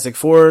Fantastic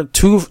Four,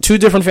 two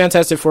different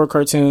Fantastic Four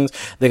cartoons.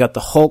 They got the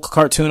Hulk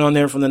cartoon on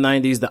there from the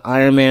 90s, the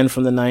Iron Man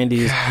from the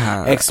 90s,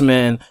 God.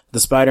 X-Men, the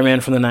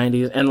Spider-Man from the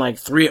 90s, and like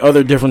 3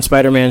 other different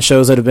Spider-Man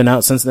shows that have been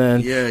out since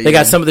then. They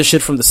got some of the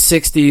shit from the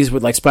 60s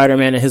with like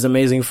Spider-Man and His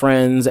Amazing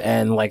Friends,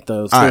 and like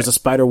there's a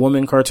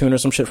Spider-Woman cartoon or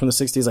some shit from the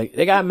 60s. Like,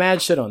 they got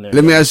mad shit on there.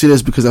 Let me ask you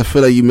this, because I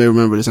feel like you may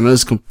remember this. I know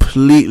it's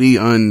completely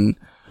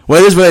well,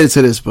 it is related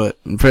to this, but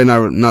I'm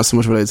probably not so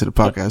much related to the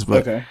podcast.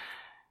 But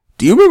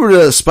do you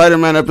remember the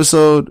Spider-Man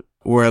episode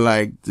where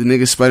like the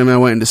nigga Spider-Man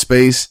went into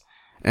space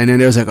and then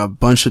there was like a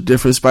bunch of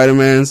different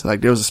Spider-Mans?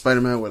 Like there was a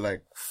Spider-Man with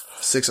like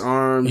 6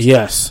 arms.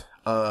 Yes.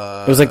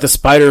 It was like the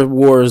Spider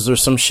Wars or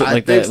some shit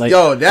like that. Like, he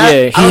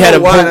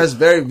had that's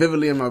very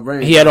vividly in my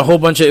brain. He had a whole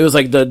bunch of, it was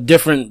like the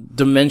different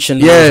dimension.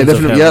 Yeah.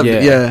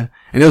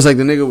 And it was like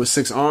the nigga with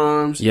 6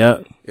 arms. Yeah.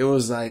 It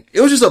was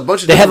just a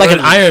bunch of. They had like an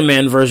Iron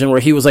Man version where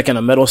he was like in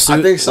a metal suit.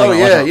 I think so. Like,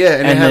 yeah.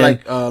 And they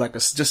had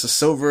just a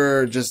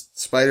silver, just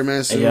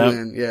Spider-Man suit.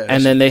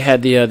 And then they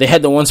had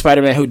the one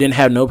Spider-Man who didn't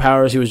have no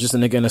powers. He was just a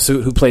nigga in a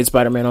suit who played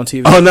Spider-Man on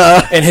TV. Oh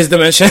no! In his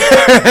dimension.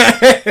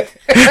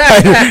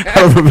 I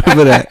don't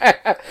remember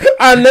that.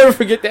 I'll never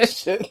forget that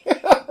shit.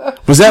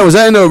 Was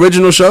that in the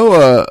original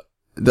show?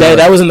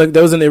 That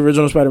was in the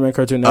original Spider-Man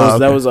cartoon.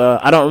 That was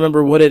I don't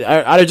remember what it.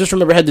 I just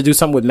remember it had to do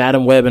something with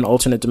Madam Web and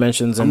alternate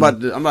dimensions. And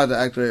I'm about to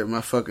activate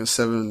my fucking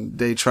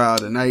 7-day trial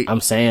tonight.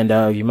 I'm saying,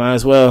 dog, you might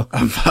as well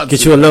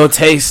get you a little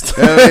taste.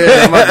 Hell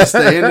yeah, I'm about to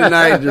stay in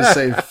tonight and just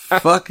say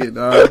fuck it,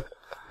 dog.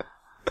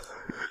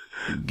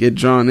 Get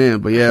drawn in,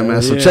 but yeah,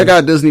 man. So check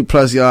out Disney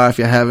Plus, y'all, if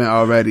you haven't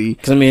already.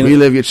 'Cause I mean,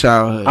 relive your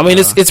childhood. I mean,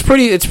 it's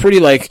pretty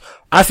like,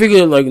 I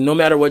figure like no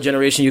matter what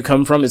generation you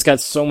come from, it's got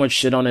so much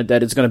shit on it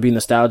that it's gonna be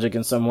nostalgic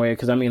in some way.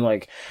 'Cause I mean,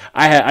 like,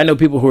 I know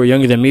people who are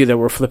younger than me that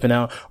were flipping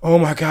out. Oh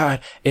my God,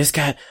 it's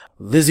got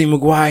Lizzie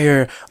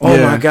McGuire. Oh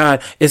my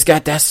God, it's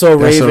got That's So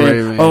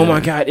Raven. Oh my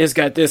God, it's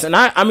got this. And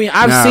I mean,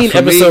 I've seen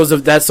episodes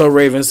of That's So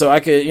Raven, so I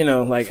could,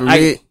 like,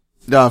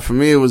 for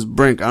me, it was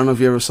Brink. I don't know if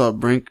you ever saw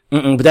Brink.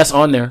 But that's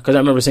on there, 'cause I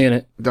remember seeing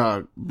it.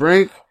 Dog,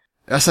 Brink.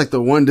 That's like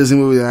the one Disney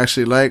movie that I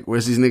actually like, where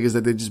it's these niggas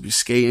that they just be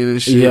skating and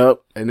shit.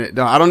 Yep. And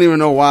I don't even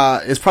know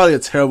why. It's probably a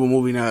terrible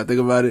movie now that I think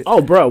about it. Oh,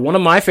 bro. One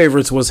of my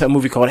favorites was a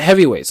movie called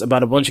Heavyweights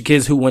about a bunch of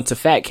kids who went to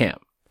fat camp.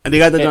 And they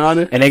got that on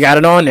there? And they got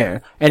it on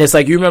there. And it's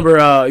like, you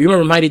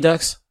remember Mighty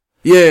Ducks?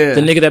 Yeah.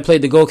 The nigga that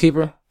played the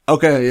goalkeeper?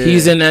 Okay, yeah.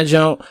 He's in that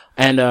joint.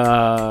 And,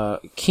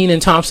 Kenan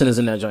Thompson is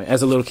in that joint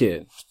as a little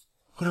kid.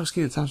 What else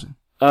Kenan Thompson?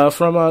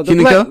 From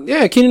Kenan Kel?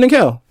 Yeah, Kenan and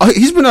Kel. Oh,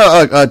 he's been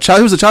a child.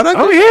 He was a child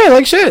actor? Oh yeah,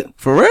 like shit.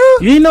 For real?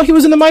 You didn't know he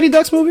was in the Mighty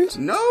Ducks movies?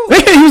 No.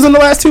 He was in the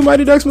last 2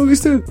 Mighty Ducks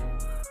movies too.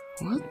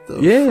 What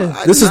the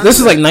fuck? This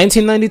is like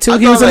 1992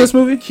 he was in this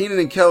movie? Kenan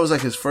and Kel was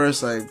like his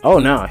first like... Oh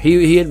no,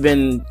 he had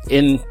been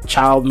in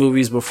child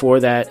movies before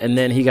that, and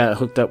then he got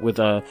hooked up with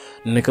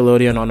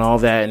Nickelodeon on all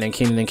that, and then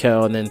Kenan and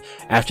Kel, and then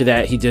after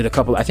that he did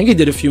I think he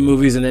did a few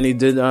movies, and then he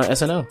did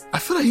SNL. I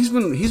feel like he's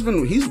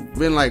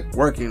been like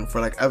working for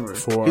like ever.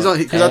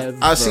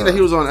 I've seen that he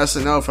was on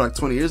SNL for like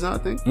 20 years now, I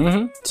think.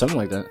 Something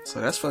like that.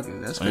 So that's cool.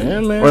 Yeah,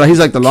 man. Or like he's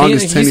like the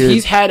longest tenure.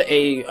 He's had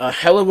a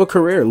hell of a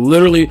career.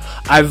 Literally,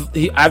 I've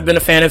been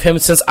a fan of him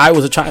since I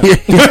was a child.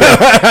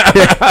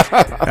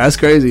 That's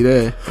crazy.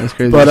 That's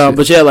crazy.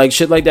 But yeah, like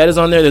shit like that is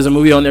on there. There's a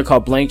movie on there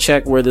called Blank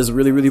Check where this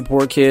really, really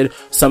poor kid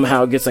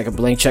somehow gets like a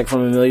blank check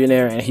from a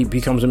millionaire and he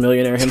becomes a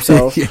millionaire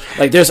himself. Yeah.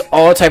 Like there's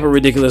all type of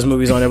ridiculous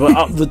movies on there.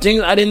 But the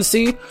thing I ain't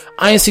seen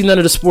none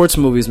of the sports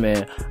movies,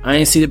 man. I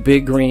ain't seen the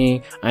Big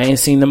Green. I ain't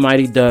seen the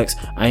Mighty Ducks.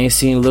 I ain't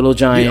seen Little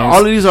Giants. Yeah, all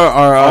of these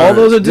are all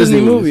those are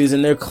Disney movies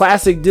and they're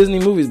classic Disney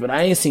movies, but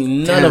I ain't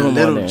seen none of them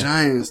Little on there.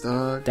 Giants,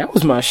 dog. That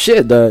was my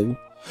shit, dog.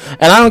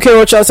 And I don't care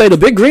what y'all say. The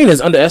Big Green is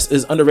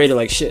underrated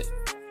like shit.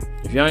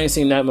 If y'all ain't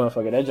seen that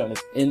motherfucker, that joint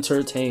is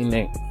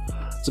entertaining.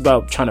 It's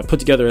about trying to put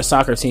together a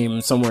soccer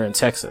team somewhere in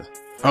Texas.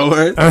 Oh,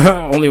 right?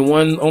 Only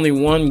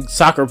one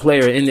soccer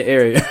player in the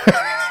area.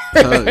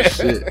 Oh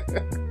shit!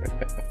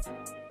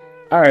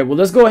 All right, well,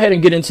 let's go ahead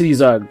and get into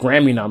these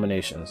Grammy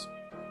nominations.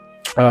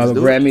 The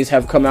Grammys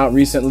have come out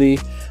recently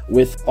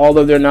with all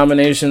of their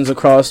nominations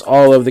across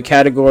all of the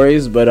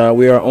categories, but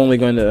we are only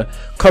going to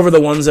cover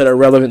the ones that are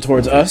relevant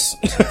towards us.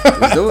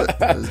 Let's do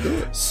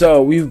it.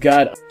 So we've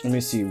got, let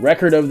me see,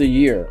 Record of the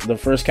Year, the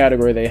first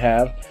category they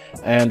have.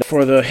 And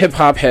for the hip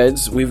hop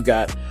heads, we've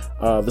got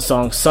the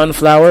song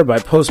Sunflower by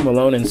Post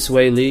Malone and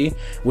Sway Lee,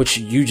 which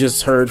you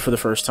just heard for the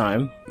first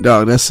time.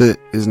 Dog, that's it.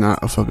 It's not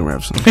a fucking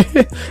rap song.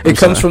 It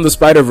comes from the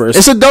Spider-Verse.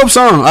 It's a dope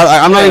song.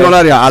 I'm not even gonna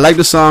lie to y'all. I like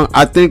the song.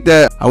 I think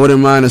that I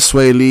wouldn't mind a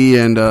Sway Lee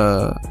and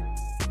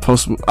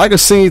Post, like a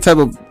singing type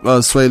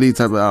of Sway Lee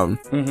type of album.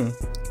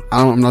 Mm-hmm.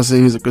 I'm not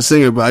saying he's a good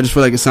singer, but I just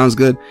feel like it sounds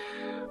good.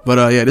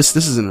 But yeah, this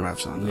isn't a rap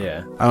song. Though.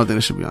 Yeah, I don't think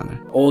it should be on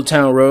there. Old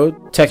Town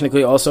Road,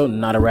 technically also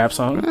not a rap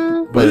song,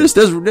 but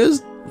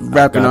there's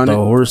rapping on it. The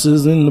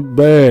horses in the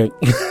bag.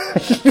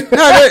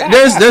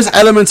 No, there's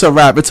elements of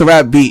rap. It's a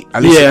rap beat.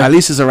 At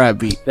least it's a rap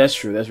beat. That's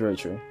true. That's really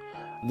true.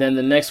 Then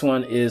the next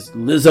one is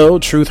Lizzo,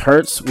 Truth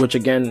Hurts, which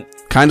again,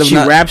 she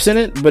raps in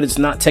it, but it's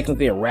not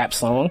technically a rap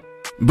song.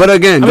 But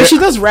again, I mean, she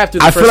does rap through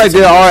the I feel like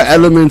there are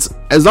elements,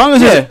 as long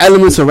as there's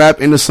elements of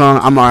rap in the song,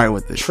 I'm alright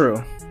with it.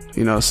 True.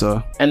 You know,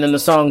 so. And then the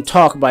song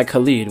Talk by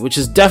Khalid, which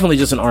is definitely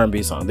just an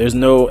R&B song. There's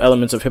no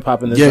elements of hip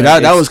hop in this. Yeah,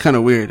 that was kind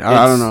of weird.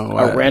 I don't know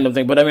why. A random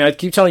thing. But I mean, I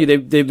keep telling you,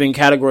 they've been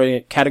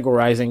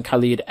categorizing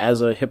Khalid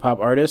as a hip hop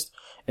artist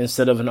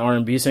instead of an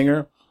R&B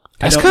singer.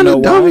 That's kind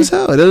of dumb as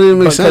hell. It doesn't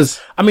even make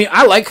sense. I mean,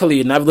 I like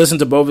Khalid and I've listened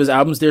to both his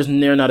albums. There's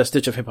not a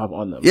stitch of hip hop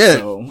on them. Yeah.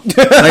 So.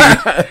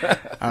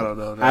 I don't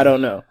know. I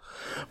don't know.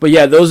 But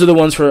yeah, those are the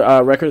ones for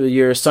Record of the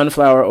Year: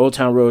 Sunflower, Old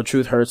Town Road,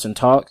 Truth Hurts, and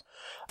Talk.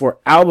 For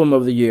Album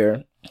of the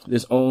Year,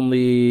 there's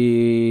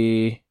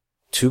only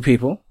two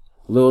people: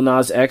 Lil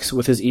Nas X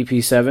with his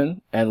EP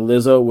 7 and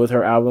Lizzo with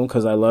her album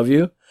Cause I Love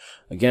You.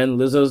 Again,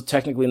 Lizzo's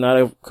technically not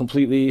a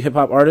completely hip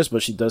hop artist,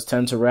 but she does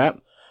tend to rap.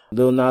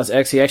 Lil Nas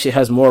X, he actually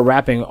has more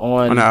rapping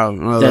on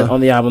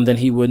the album than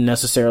he would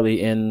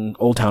necessarily in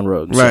Old Town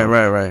Road. So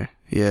right.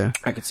 Yeah,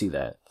 I could see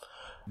that.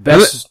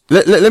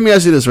 Let me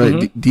ask you this, right?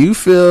 Mm-hmm. Do you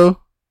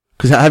feel?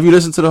 Because have you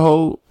listened to the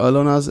whole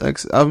Lil Nas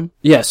X album?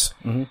 Yes.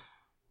 Mm-hmm.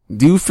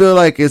 Do you feel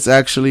like it's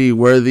actually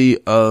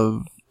worthy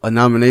of a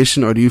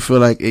nomination, or do you feel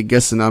like it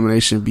gets the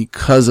nomination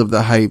because of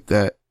the hype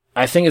that?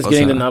 I think it's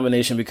getting the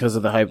nomination because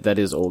of the hype that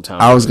is Old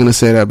Town. I was gonna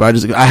say that, but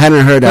I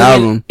hadn't heard the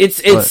album.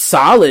 It's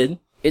solid.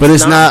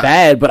 It's not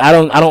bad, but I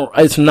don't.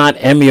 It's not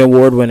Emmy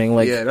award winning.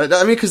 Like, yeah,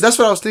 I mean, because that's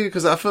what I was thinking.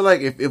 Because I feel like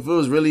if it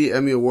was really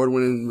Emmy award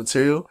winning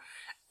material.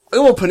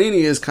 Well,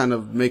 Panini is kind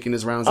of making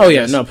his rounds. Oh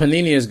yeah, no,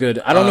 Panini is good.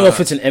 I don't know if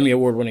it's an Emmy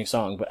award winning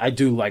song, but I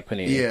do like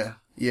Panini.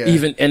 Yeah.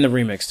 Even in the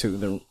remix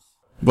too.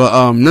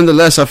 But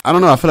nonetheless, I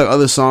don't know. I feel like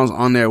other songs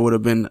on there would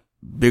have been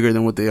bigger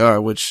than what they are.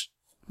 Which,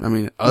 I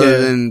mean,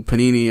 other than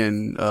Panini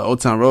and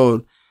Old Town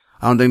Road,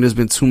 I don't think there's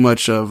been too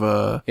much of.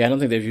 Yeah, I don't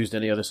think they've used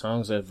any other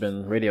songs that have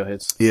been radio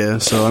hits. Yeah,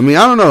 so I mean,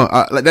 I don't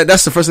know.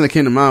 That's the first thing that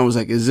came to mind was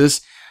like, is this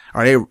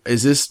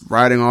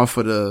riding off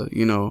of the,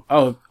 you know?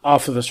 Oh,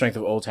 off of the strength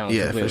of Old Town.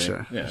 Yeah, completely. for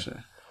sure. Yeah. For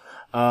sure.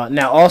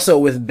 Now also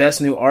with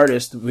Best New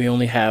Artist, we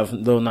only have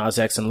Lil Nas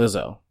X and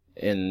Lizzo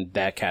in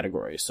that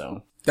category,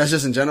 so. That's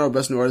just in general,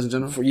 Best New Artist in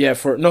general?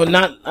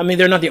 I mean,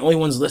 they're not the only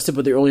ones listed,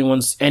 but they're the only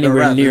ones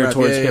anywhere near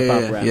towards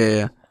hip-hop rap.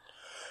 Yeah.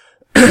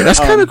 That's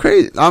kind of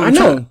crazy. I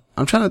know.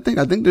 I'm trying to think.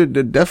 I think there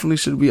definitely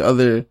should be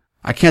other,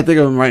 I can't think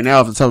of them right now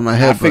off the top of my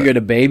head. I figured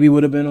the Baby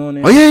would have been on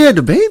it. Oh yeah,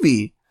 the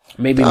Baby.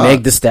 Maybe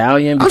Meg Thee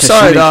Stallion because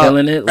she's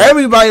killing it. Like,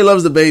 everybody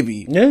loves the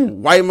Baby. Yeah.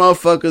 White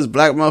motherfuckers,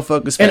 black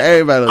motherfuckers, and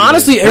everybody loves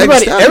honestly,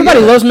 everybody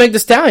loves Meg Thee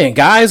Stallion.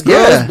 Guys,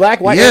 girls,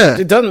 black, white,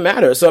 it doesn't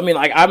matter. So I mean,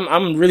 like,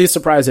 I'm really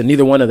surprised that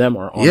neither one of them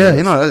are on. Yeah,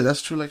 you know,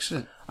 that's true like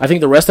shit. I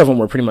think the rest of them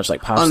were pretty much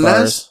like pop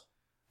stars.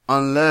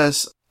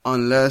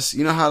 Unless,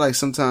 you know how like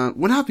sometimes,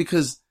 well not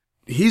because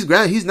he's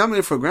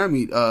nominated for a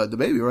Grammy, the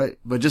Baby, right?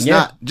 But just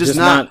not this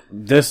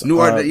new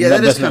artist. Yeah,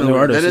 that is kind of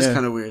weird. That is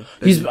kind of weird.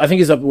 I think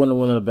he's up one of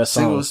the best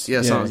singles. songs.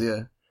 Yeah, songs,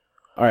 yeah.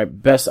 All right,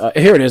 best,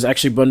 here it is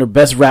actually under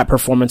best rap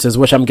performances,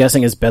 which I'm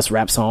guessing is best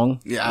rap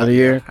song of the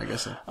year. I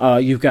guess so.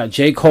 You've got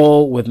J.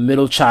 Cole with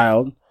Middle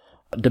Child,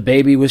 The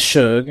Baby with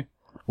Suge,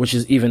 which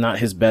is even not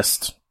his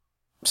best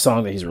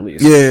song that he's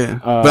released. Yeah.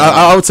 But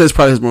I would say it's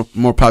probably his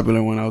more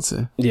popular one, I would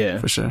say. Yeah.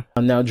 For sure.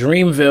 Now,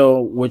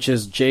 Dreamville, which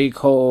is J.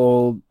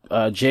 Cole,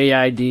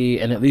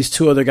 JID, and at least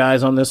 2 other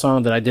guys on this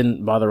song that I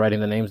didn't bother writing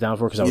the names down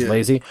for because I was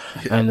lazy.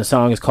 Yeah. And the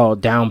song is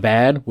called Down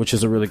Bad, which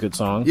is a really good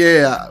song.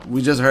 Yeah,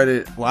 we just heard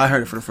it. Well, I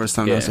heard it for the first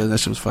time. That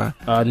shit was fire.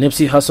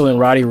 Nipsey Hussle and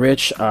Roddy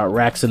Ricch,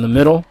 Racks in the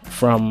Middle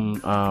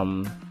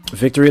from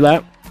Victory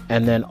Lap.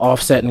 And then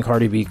Offset and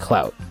Cardi B,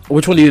 Clout.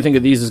 Which one do you think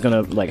of these is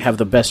going to like have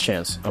the best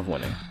chance of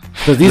winning?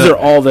 Because these are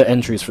all the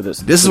entries for this.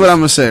 This is what I'm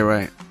going to say,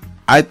 right?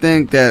 I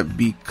think that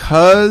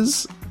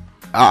because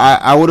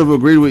I would have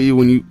agreed with you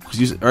when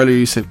earlier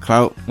you said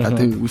Clout. I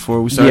think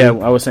before we started. Yeah,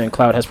 I was saying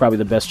Clout has probably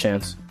the best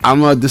chance.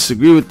 I'm going to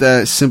disagree with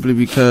that simply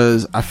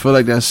because I feel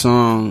like that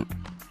song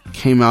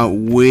came out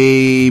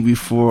way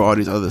before all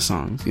these other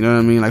songs. You know what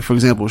I mean? Like, for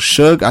example,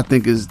 Suge, I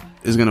think is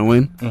going to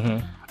win.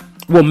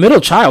 Mm-hmm. Well, Middle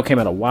Child came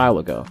out a while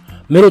ago.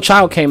 Middle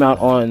Child came out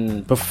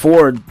on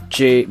before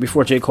J.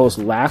 Cole's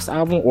last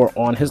album or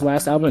on his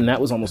last album, and that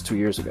was almost 2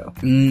 years ago.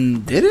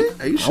 Did it?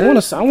 Are you sure?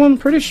 I'm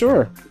pretty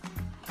sure.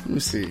 Let me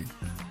see.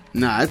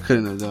 Nah, I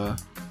couldn't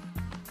have.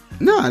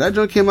 Nah, that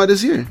joint came out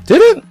this year.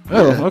 Did it?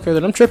 Oh, okay.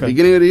 Then I'm tripping.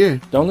 Beginning of the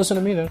year. Don't listen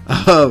to me then.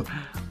 Let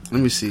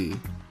me see.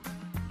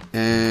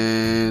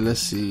 And let's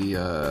see.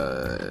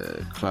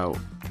 Clout.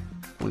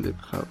 When did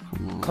Clout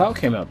come on? Clout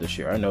came out this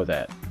year. I know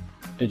that.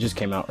 It just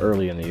came out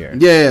early in the year.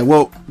 Yeah,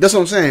 well, that's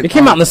what I'm saying. It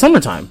came out in the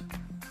summertime.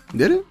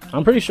 Did it?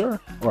 I'm pretty sure.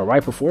 Or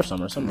right before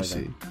summer, something like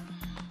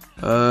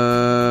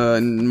that.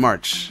 In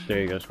March. There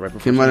you go. Right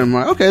before came summer. out in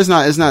March. Okay, it's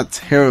not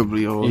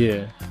terribly old.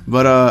 Yeah.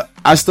 But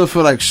I still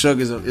feel like Suge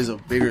is a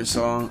bigger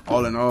song,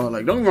 all in all.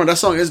 Like, don't get me wrong, that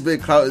song is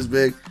big, Clout is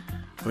big,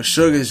 but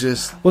Suge is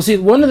just... Well, see,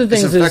 one of the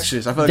things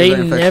is... I feel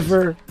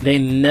like they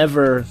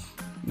never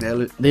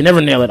nail it. They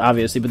never nail it,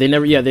 obviously, but they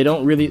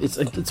don't really...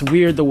 It's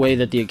weird the way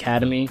that the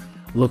Academy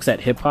looks at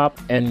hip-hop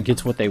and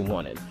gets what they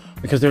wanted.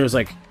 Because there was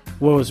like...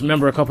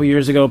 remember a couple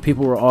years ago,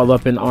 people were all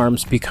up in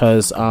arms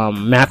because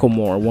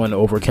Macklemore won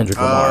over Kendrick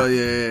Lamar. Oh,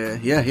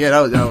 yeah.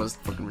 That was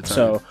fucking retarded.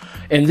 So,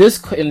 in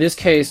this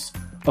case,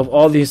 of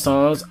all these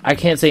songs, I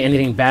can't say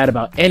anything bad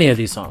about any of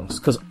these songs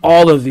because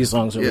all of these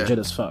songs are legit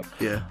as fuck.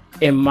 Yeah.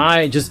 In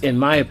my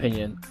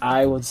opinion,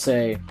 I would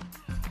say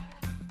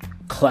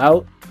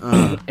Clout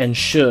and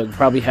Suge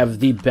probably have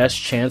the best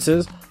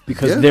chances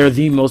because they're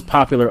the most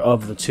popular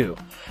of the two.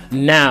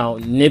 Now,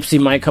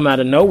 Nipsey might come out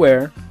of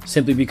nowhere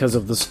simply because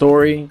of the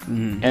story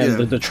and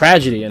the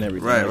tragedy and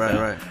everything.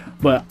 Right.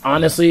 But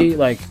honestly,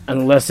 like,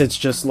 unless it's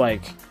just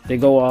like they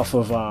go off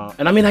of,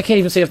 and I mean, I can't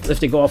even say if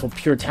they go off of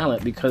pure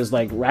talent because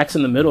like Racks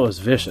in the Middle is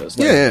vicious.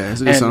 Like,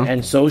 it's a good song.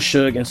 And so's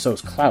Suge and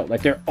so's Clout.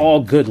 Like, they're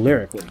all good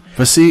lyrically.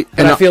 But see,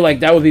 and I feel like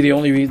that would be the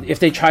only reason if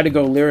they try to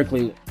go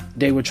lyrically,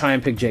 they would try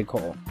and pick J.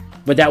 Cole.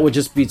 But that would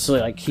just be to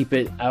like keep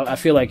it. I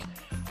feel like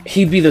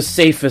he'd be the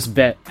safest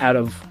bet out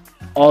of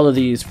all of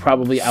these,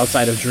 probably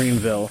outside of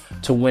Dreamville,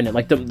 to win it.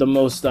 Like the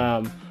most,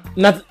 I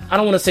don't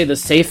want to say the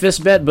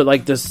safest bet, but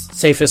like the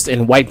safest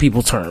in white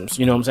people terms.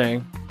 You know what I'm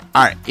saying?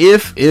 All right.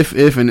 If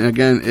and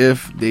again,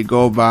 if they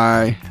go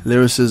by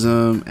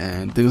lyricism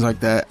and things like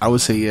that, I would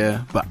say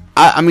yeah. But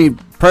I mean,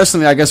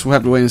 personally, I guess we'll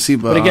have to wait and see.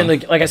 But again,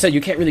 like I said, you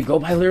can't really go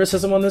by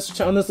lyricism on this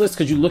list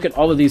because you look at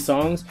all of these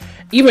songs.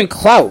 Even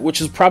Clout, which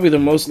is probably the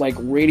most like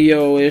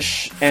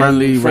radio-ish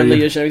and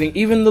friendly-ish and everything.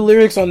 Even the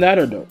lyrics on that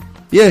are dope.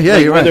 Yeah,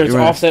 like, you're whether right. it's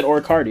right. Offset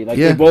or Cardi, like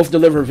they both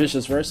deliver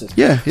vicious verses.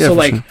 Yeah. So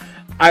like, sure.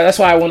 That's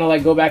why I want to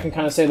like go back and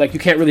kind of say like you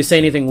can't really say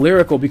anything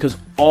lyrical because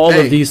all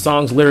of these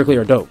songs lyrically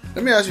are dope.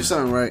 Let me ask you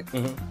something, right?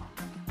 Mm-hmm.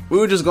 We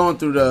were just going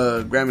through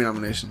the Grammy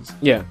nominations.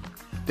 Yeah,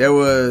 there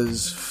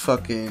was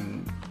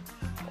fucking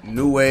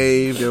new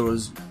wave, there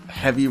was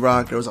heavy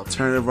rock, there was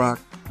alternative rock.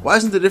 Why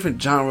isn't there different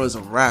genres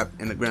of rap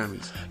in the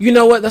Grammys? You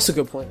know what? That's a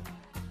good point.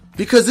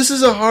 Because this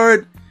is a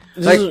hard,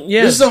 this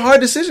is a hard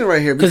decision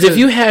right here. Because if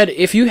you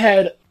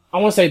had. I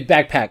want to say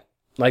Backpack.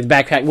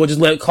 We'll just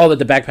call it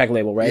the Backpack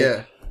label, right?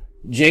 Yeah.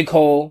 J.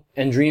 Cole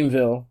and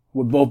Dreamville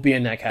would both be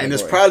in that category. And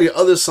there's probably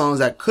other songs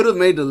that could have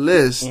made the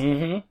list.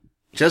 Mm-hmm.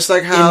 Just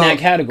like how. In that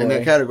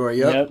category,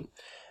 yep.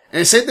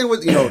 And same thing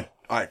with, all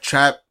right,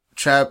 trap,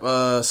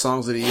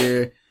 songs of the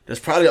year. There's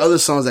probably other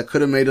songs that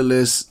could have made the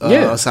list,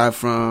 aside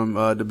from,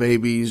 the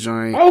Babies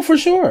joint. Oh, for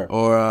sure.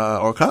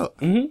 Or Clout.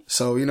 Mm-hmm.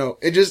 So,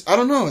 it just, I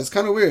don't know. It's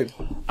kind of weird.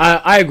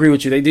 I agree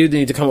with you. They do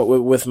need to come up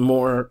with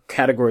more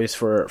categories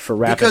for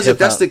rap. Because if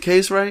that's the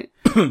case, right?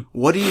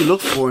 What do you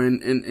look for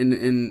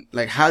in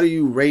like, how do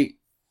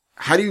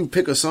you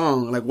pick a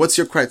song? Like, what's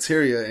your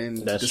criteria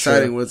in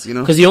deciding what's,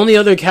 Because the only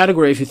other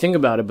category, if you think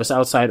about it, besides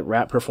outside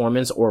rap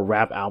performance or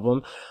rap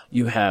album,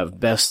 you have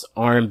best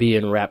R&B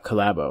and rap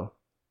collabo.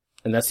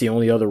 And that's the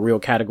only other real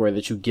category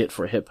that you get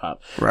for hip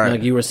hop. Right. And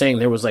like you were saying,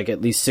 there was like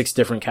at least 6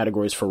 different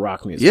categories for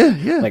rock music.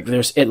 Yeah. Like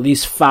there's at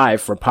least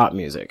 5 for pop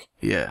music.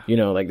 Yeah.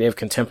 Like they have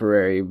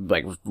contemporary,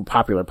 like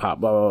popular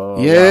pop, blah, blah,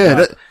 blah. Yeah.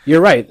 Blah, blah. You're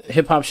right.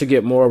 Hip hop should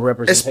get more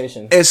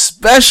representation.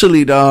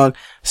 Especially, dog,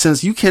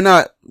 since you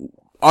cannot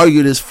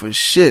argue this for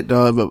shit,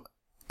 dog, but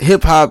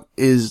hip hop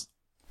is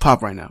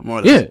pop right now, more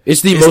or less. Yeah.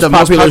 It's the most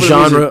popular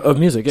genre of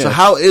music. Yeah. So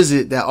how is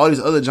it that all these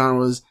other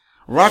genres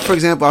Rock, for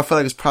example, I feel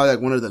like it's probably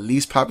like one of the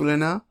least popular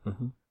now.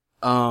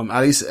 Mm-hmm.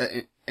 At least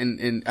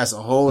in as a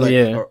whole, like,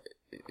 or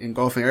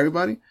engulfing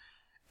everybody.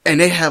 And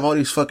they have all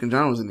these fucking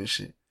genres in this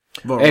shit.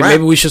 But hey,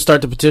 maybe we should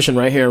start the petition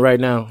right here and right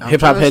now.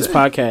 Hip Hop Heads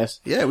podcast.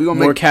 Yeah, we're gonna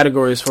more make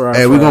categories for our.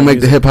 Hey, we're gonna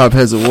make the Hip Hop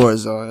Heads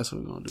Awards, though. That's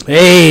what we're gonna do.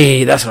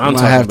 Hey, that's what I'm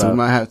talking about. We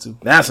might have to.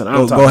 That's what I'm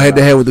talking about. Go head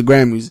to head with the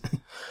Grammys.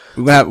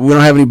 We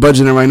don't have any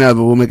budget in right now,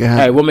 but we'll make it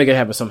happen. Hey, we'll make it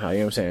happen somehow. You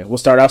know what I'm saying? We'll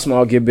start out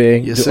small, get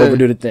big,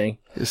 overdo the thing.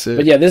 Yes, sir.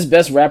 But yeah, this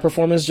best rap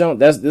performance jump.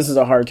 This is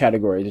a hard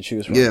category to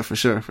choose from. Yeah, for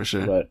sure.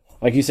 But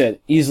like you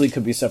said, easily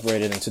could be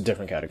separated into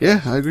different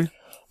categories. Yeah, I agree.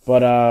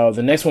 But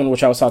the next one,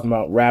 which I was talking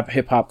about, rap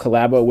hip hop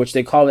collabo, which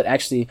they call it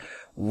actually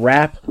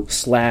rap/sung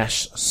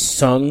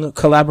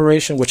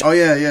collaboration. Which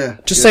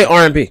say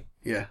R&B.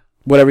 Yeah.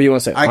 Whatever you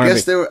want to say.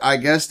 I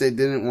guess they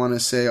didn't want to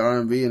say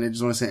R&B and they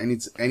just want to say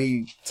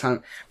any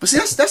time. But see,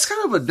 that's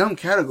kind of a dumb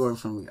category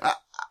for me.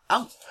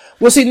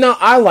 Well, see, no,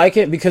 I like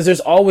it because there's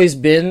always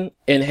been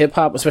in hip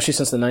hop, especially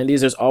since the 90s,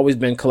 there's always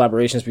been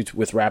collaborations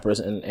with rappers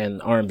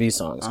and R&B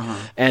songs.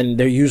 And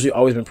they're usually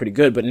always been pretty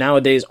good. But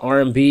nowadays,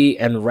 R&B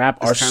and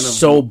rap are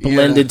so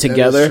blended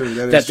together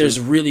that there's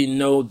really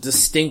no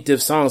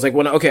distinctive songs. Like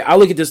I'll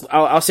look at this,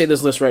 I'll say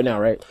this list right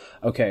now, right?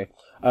 Okay.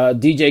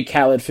 DJ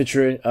Khaled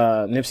featuring,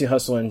 Nipsey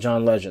Hussle and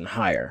John Legend,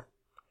 Higher.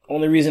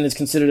 Only reason it's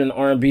considered an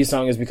R&B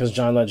song is because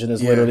John Legend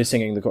is literally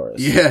singing the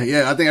chorus.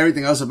 Yeah. I think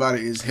everything else about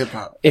it is hip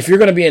hop. If you're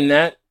gonna be in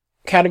that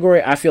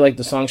category, I feel like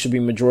the song should be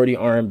majority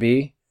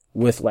R&B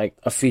with like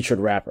a featured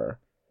rapper.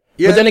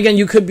 Yeah. But then again,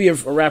 you could be a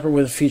rapper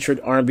with a featured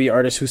R&B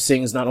artist who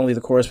sings not only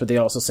the chorus, but they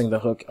also sing the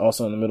hook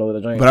also in the middle of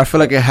the joint. But I feel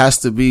like it has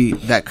to be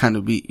that kind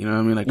of beat. You know what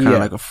I mean? Like kind of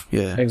like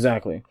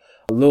Exactly.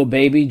 Lil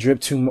Baby, Trip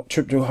Too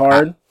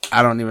Hard.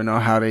 I don't even know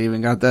how they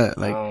even got that.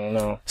 Like, I don't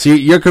know. So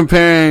you're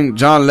comparing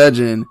John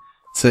Legend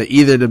to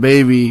either the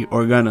Baby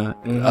or Gunna,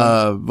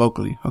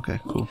 vocally. Okay,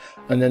 cool.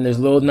 And then there's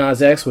Lil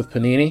Nas X with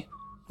Panini,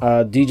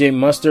 DJ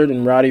Mustard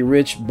and Roddy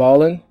Ricch,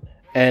 Ballin',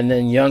 and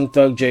then Young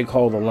Thug, J.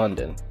 Cole, The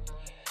London.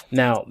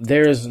 Now,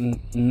 there's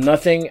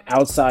nothing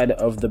outside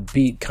of the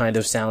beat kind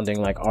of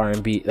sounding like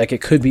R&B. Like,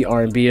 it could be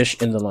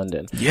R&B-ish in The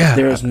London. Yeah.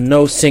 There is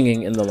no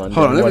singing in The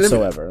London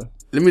whatsoever.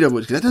 Let me double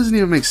check. That doesn't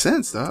even make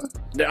sense, dog.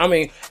 I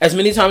mean, as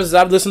many times as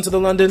I've listened to The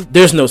London,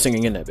 there's no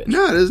singing in that bitch.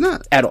 No, there's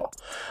not. At all.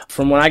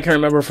 From what I can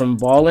remember from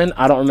Ballin',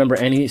 I don't remember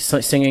any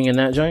singing in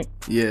that joint.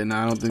 Yeah, no,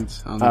 I don't think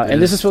so.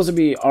 And this is supposed to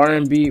be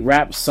R&B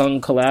rap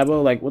sung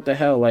collabo. Like, what the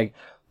hell? Like,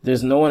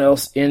 there's no one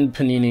else in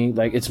Panini.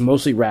 Like, it's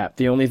mostly rap.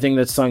 The only thing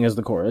that's sung is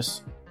the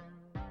chorus.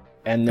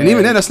 And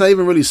even then, that's not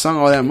even really sung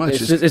all that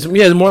much. It's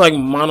more like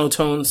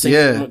monotone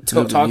singing,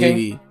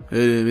 talking.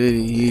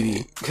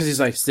 Because he's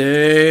like,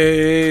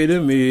 stay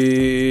to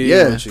me.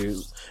 Yeah.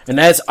 And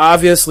that's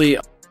obviously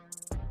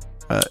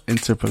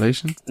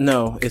interpolation?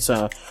 No, it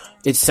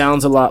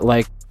sounds a lot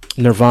like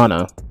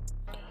Nirvana.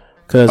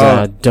 Because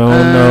I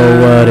don't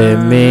know what it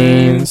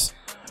means.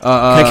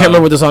 I can't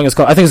remember what the song is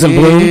called. I think it's in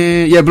Bloom.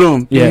 Yeah,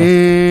 Bloom. Yeah.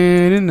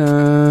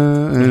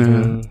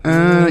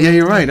 Yeah,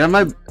 you're right.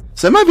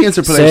 So it might be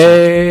interpolation.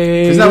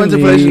 Is that what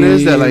interpolation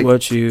is? That like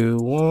what you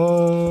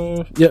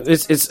want? Yeah,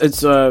 it's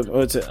I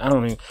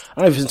don't know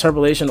if it's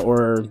interpolation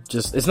or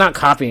just it's not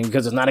copying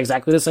because it's not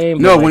exactly the same.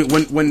 No,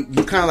 when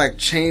you kind of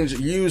like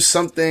use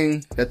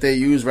something that they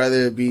use,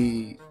 rather it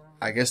be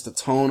I guess the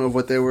tone of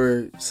what they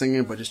were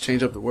singing, but just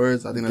change up the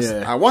words. I think that's.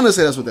 I want to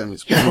say that's what that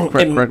means.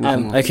 Correct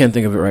me. I can't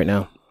think of it right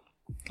now.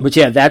 But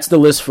yeah, that's the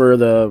list for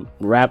the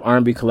rap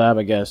R&B collab,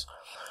 I guess.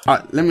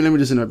 Let me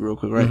just interrupt you real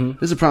quick, right? Mm-hmm.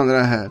 This is a problem that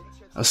I had.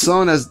 A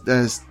song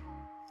that's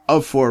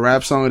up for a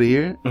rap song of the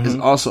year is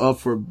also up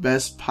for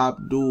best pop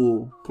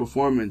duo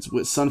performance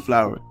with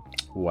Sunflower.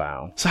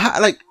 Wow. So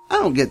I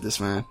don't get this,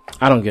 man.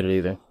 I don't get it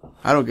either.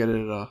 I don't get it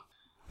at all.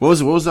 What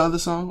was the other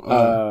song?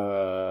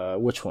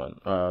 Which one?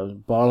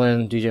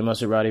 Ballin', DJ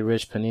Mustard, Roddy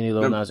Ricch, Panini,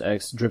 Lil Nas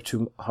X, Drip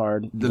Too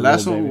Hard. The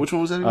last one, which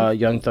one was that again?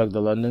 Young Thug,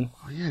 The London.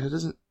 Oh yeah,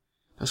 that's what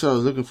I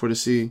was looking for to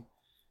see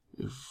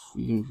if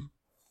we can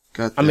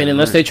got that. I mean,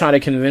 unless they try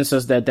to convince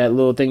us that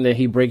little thing that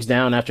he breaks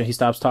down after he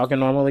stops talking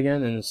normal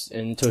again and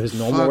into his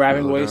normal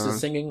rapping voice is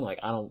singing, like,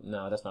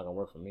 that's not gonna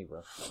work for me,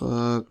 bro.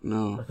 Fuck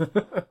no.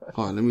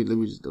 Hold on, let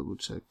me just double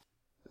check.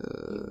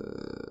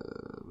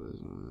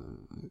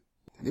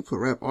 They put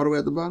rap all the way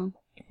at the bottom?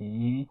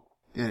 Mm-hmm.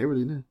 Yeah, they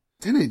really did.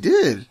 Then they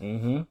did.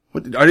 Mm-hmm.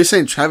 What are they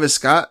saying? Travis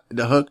Scott,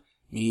 the hook?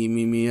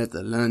 Me at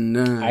the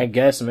London. I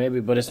guess maybe,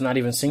 but it's not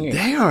even singing.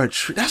 They are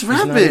that's rapping.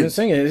 It's not even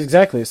singing,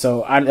 exactly.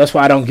 So that's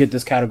why I don't get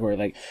this category.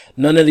 Like,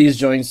 none of these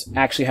joints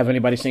actually have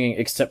anybody singing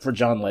except for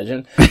John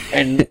Legend,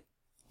 and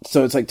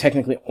so it's like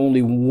technically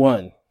only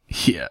one.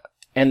 Yeah,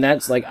 and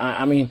that's like,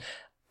 I mean,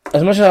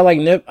 as much as I like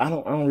Nip, I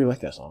don't really like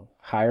that song.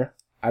 Higher,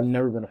 I've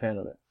never been a fan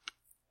of it.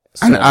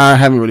 So, I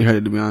haven't really heard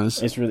it, to be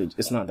honest.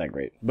 It's not that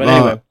great. But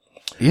anyway,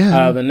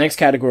 yeah. The next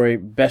category,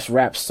 best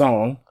rap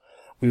song,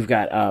 we've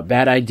got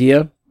Bad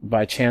Idea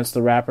by Chance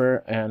the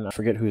Rapper, and I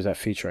forget who's that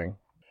featuring.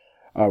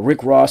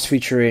 Rick Ross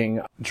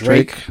featuring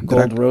Drake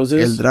Gold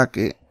Roses. El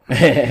Drake.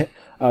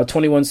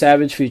 21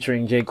 Savage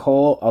featuring J.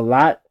 Cole, A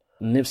Lot.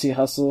 Nipsey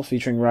Hussle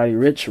featuring Roddy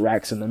Ricch,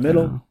 Racks in the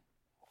Middle.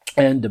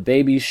 And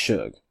DaBaby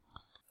Suge.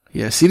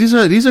 Yeah, see,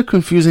 these are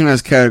confusing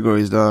as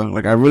categories, dog.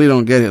 Like, I really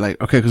don't get it.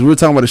 Like, okay, because we were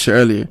talking about this shit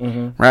earlier.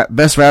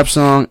 Best rap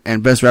song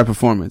and best rap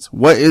performance.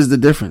 What is the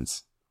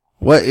difference?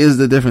 What is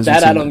the difference?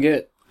 That I don't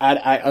get.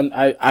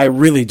 I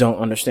really don't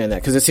understand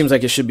that, because it seems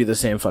like it should be the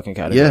same fucking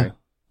category.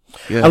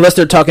 Yeah. Unless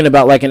they're talking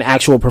about like an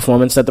actual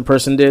performance that the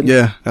person did.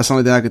 Yeah, that's the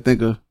only thing I could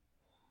think of.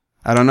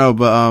 I don't know,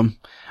 but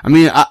I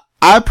mean,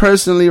 I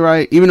personally,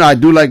 right, even though I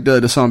do like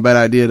the song Bad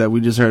Idea that we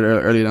just heard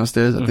earlier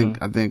downstairs, I think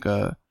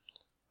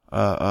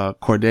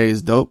Cordae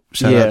is dope.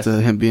 Shout out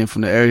to him being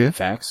from the area.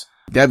 Facts.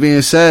 That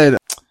being said,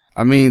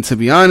 I mean, to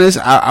be honest,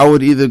 I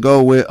would either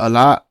go with A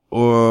Lot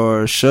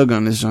or Suge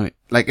on this joint.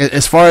 Like,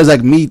 as far as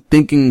like me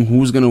thinking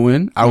who's gonna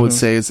win, I would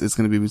say it's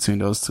gonna be between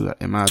those two,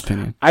 in my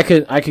opinion. I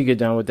could get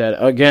down with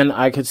that. Again,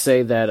 I could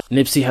say that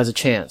Nipsey has a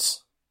chance.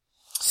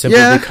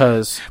 Simply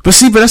because. But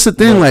that's the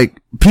thing,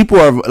 like, people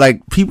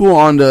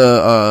on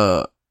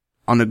the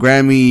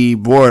Grammy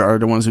board are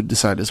the ones who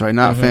decide this, right?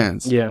 Not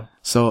fans. Yeah.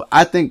 So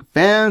I think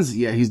fans,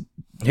 he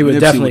would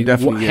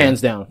definitely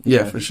hands down.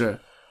 Yeah, for sure.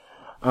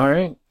 All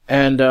right.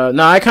 And,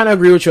 no, I kind of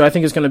agree with you. I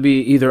think it's going to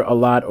be either A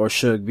Lot or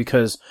Suge,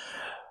 because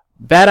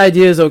Bad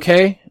Idea is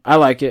okay. I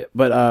like it.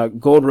 But,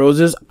 Gold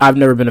Roses, I've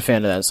never been a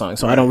fan of that song.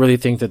 So I don't really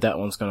think that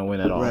one's going to win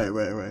at all.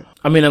 Right.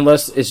 I mean,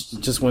 unless it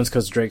just wins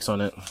because Drake's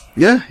on it.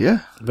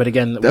 Yeah. But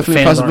again,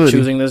 definitely fans aren't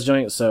choosing this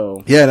joint,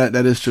 so. Yeah,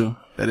 that is true.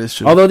 That is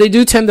true. Although they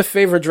do tend to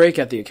favor Drake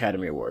at the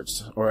Academy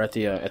Awards or at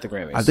the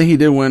Grammys. I think he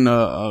did win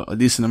a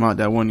decent amount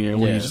that one year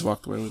when he just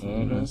walked away with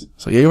it.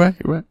 So yeah, you're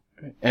right.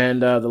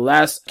 And the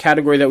last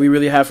category that we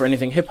really have for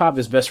anything hip hop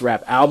is Best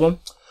Rap Album.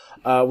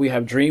 We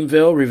have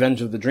Dreamville,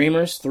 Revenge of the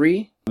Dreamers,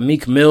 3.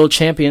 Meek Mill,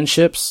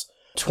 Championships.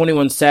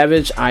 21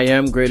 Savage, I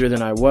Am Greater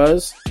Than I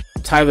Was.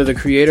 Tyler the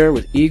Creator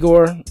with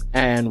Igor,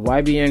 and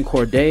YBN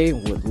Cordae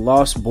with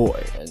Lost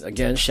Boy. And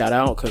again, shout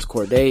out, because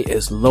Cordae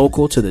is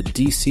local to the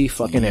DC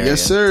fucking area.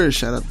 Yes, sir.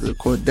 Shout out to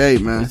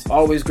Cordae, man. It's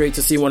always great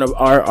to see one of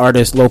our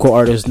local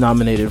artists,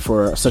 nominated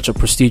for such a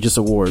prestigious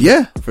award.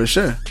 Yeah, for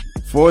sure.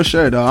 For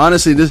sure, though.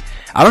 Honestly,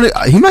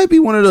 he might be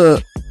one of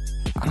the,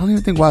 I don't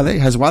even think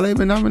has Wale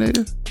been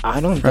nominated? I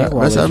don't think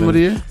Best Album of the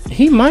Year?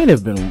 He might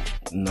have been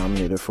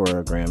nominated for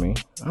a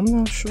Grammy. I'm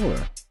not sure.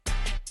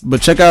 But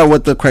check out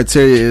what the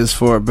criteria is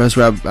for Best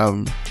Rap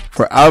Album.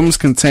 For albums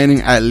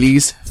containing at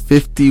least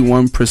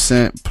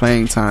 51%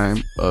 playing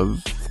time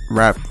of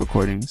rap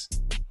recordings.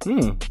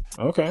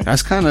 Okay.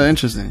 That's kind of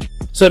interesting.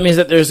 So it means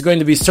that there's going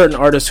to be certain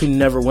artists who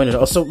never win it.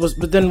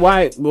 But then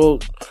why? Well,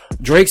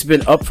 Drake's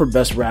been up for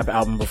Best Rap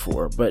Album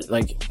before, but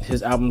like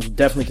his albums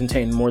definitely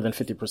contain more than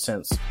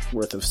 50%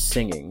 worth of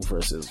singing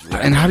versus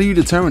rap. And how do you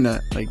determine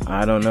that? Like,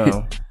 I don't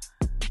know.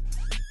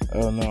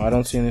 Oh no, I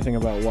don't see anything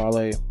about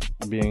Wale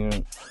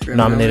being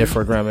nominated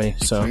for a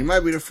Grammy. So he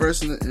might be the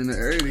first in the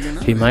area to get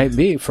nominated. He might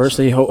be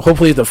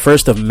hopefully the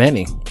first of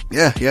many.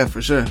 Yeah,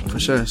 for sure.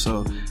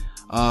 So,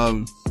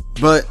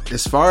 but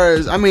as far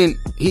as, I mean,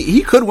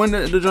 he could win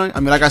the joint.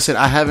 I mean, like I said,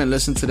 I haven't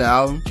listened to the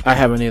album. I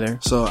haven't either.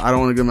 So I don't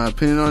want to give my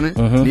opinion on it.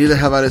 Neither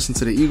have I listened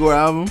to the Igor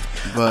album,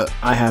 but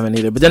I haven't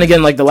either. But then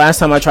again, like the last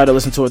time I tried to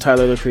listen to a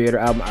Tyler the Creator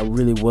album, I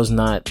really was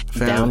not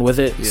down with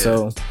it. Yeah.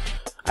 So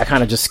I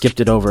kind of just skipped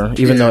it over,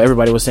 even though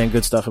everybody was saying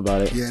good stuff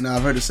about it. Yeah, no,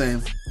 I've heard the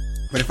same.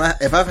 But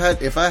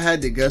if I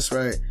had to guess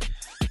right,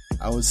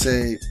 I would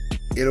say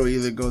it'll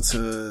either go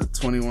to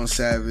 21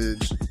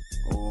 Savage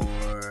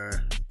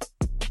or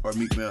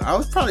Meek Mill. I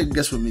would probably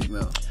guess with Meek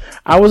Mill.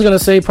 I was gonna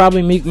say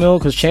probably Meek Mill,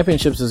 because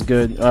Championships is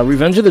good.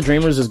 Revenge of the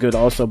Dreamers is good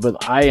also,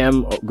 but I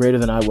Am Greater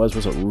Than I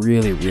Was a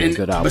really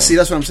good album. But see,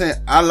 that's what I'm saying.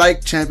 I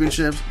like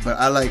Championships, but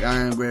I like I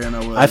Am Greater Than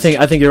I Was. I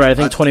think you're right. I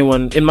think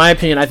 21, in my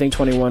opinion, I think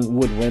 21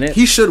 would win it.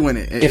 He should win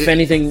it. If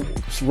anything,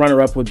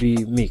 runner up would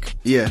be Meek.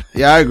 Yeah,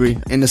 I agree.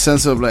 In the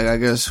sense of, like, I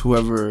guess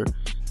whoever,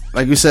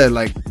 like you said,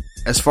 like,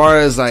 as far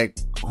as like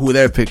who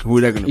they're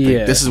gonna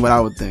pick, this is what I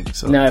would think.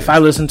 So now, if I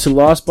listen to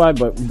Lost Boy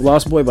by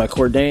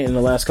Cordae in the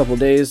last couple of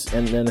days,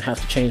 and then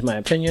have to change my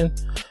opinion,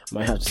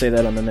 might have to say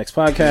that on the next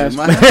podcast.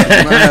 Might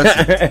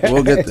have to.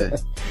 We'll get there.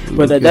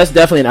 But that's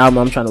definitely an album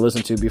I'm trying to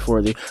listen to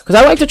before because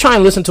I like to try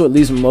and listen to at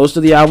least most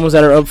of the albums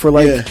that are up for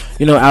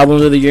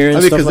albums of the year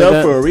and stuff like that. Because they're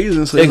up for a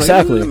reason. So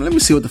exactly. Let me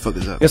see what the fuck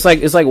is up. It's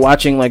like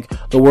watching like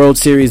the World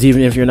Series,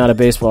 even if you're not a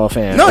baseball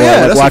fan. No,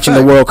 like watching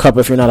the World Cup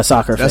if you're not a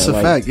soccer fan. That's a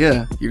fact.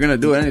 Yeah, you're gonna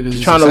do it anyway.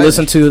 You're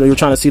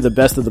trying to see the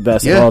best of the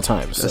best at all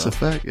times. That's a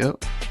fact.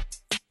 Yep.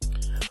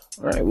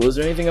 All right. Well, is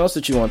there anything else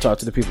that you want to talk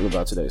to the people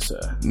about today, sir?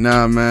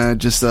 Nah, man.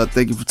 Just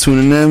thank you for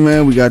tuning in,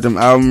 man. We got them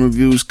album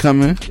reviews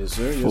coming. Yes,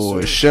 sir.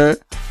 For sure.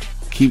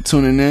 Keep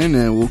tuning in,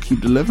 and we'll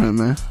keep delivering,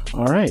 man.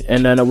 All right.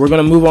 And then we're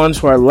going to move on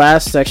to our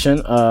last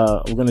section.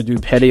 We're going to do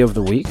Petty of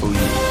the Week. Oh,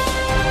 yeah.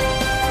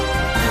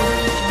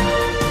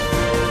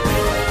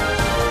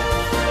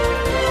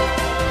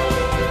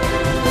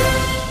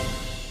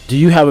 Do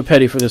you have a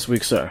petty for this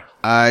week, sir?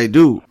 I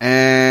do.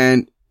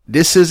 And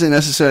this isn't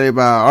necessarily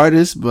about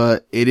artists,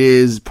 but it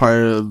is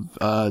part of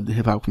the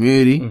hip hop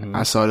community.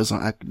 I saw this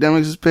on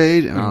Academics'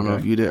 page, and I don't know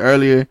if you did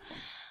earlier,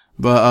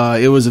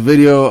 but it was a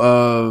video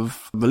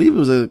of, I believe it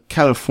was a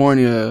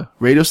California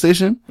radio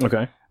station.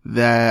 Okay.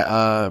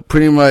 that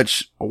pretty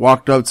much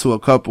walked up to a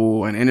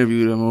couple and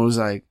interviewed them and was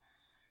like,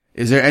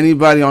 is there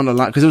anybody on the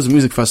line? Because it was a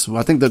music festival.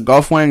 I think the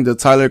Golf Wang, the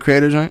Tyler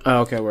Creator joint. Oh,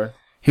 okay, word.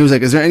 He was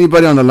like, is there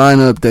anybody on the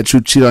lineup that you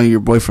cheat on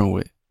your boyfriend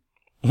with?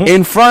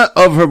 In front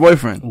of her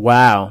boyfriend.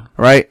 Wow.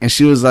 Right? And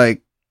she was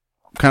like,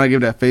 kind of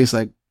give that face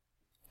like,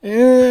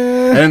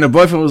 and then the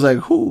boyfriend was like,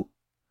 who?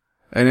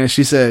 And then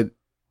she said,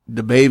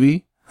 the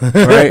baby.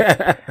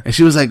 Right? And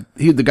she was like,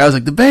 the guy was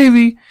like, the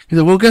baby. He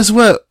said, well, guess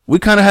what? We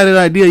kind of had an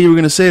idea you were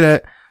going to say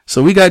that.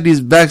 So we got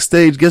these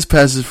backstage guest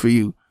passes for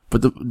you.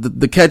 But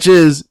the catch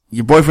is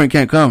your boyfriend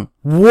can't come.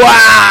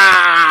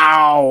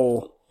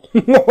 Wow.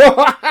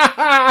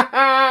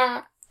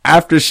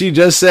 After she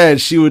just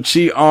said she would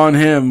cheat on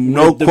him,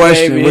 no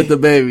question, with the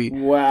baby.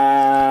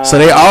 Wow. So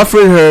they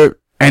offered her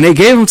and they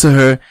gave him to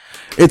her.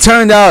 It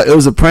turned out it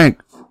was a prank,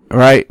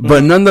 right?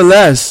 But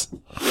nonetheless,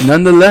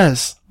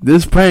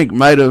 this prank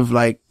might have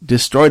like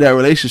destroyed that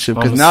relationship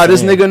because now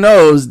this nigga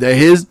knows that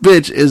his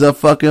bitch is a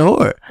fucking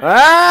whore.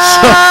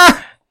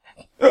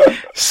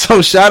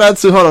 So shout out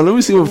to, hold on, let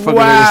me see what fucking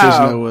radio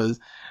station that was.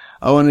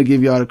 I want to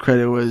give y'all the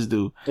credit where it's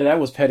due. Yeah, that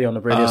was petty on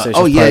the radio station.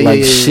 Oh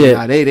yeah, shit.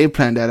 Nah, they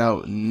planned that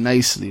out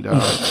nicely,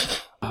 dog.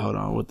 Hold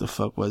on, what the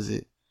fuck was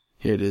it?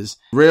 Here it is.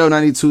 Rail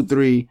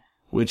 92.3,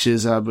 which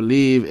is, I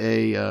believe,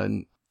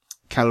 a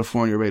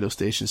California radio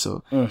station.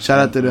 So shout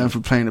out to them for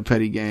playing the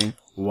petty game.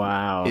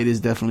 Wow. It is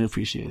definitely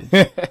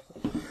appreciated.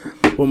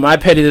 Well, my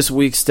petty this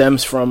week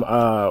stems from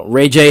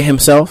Ray J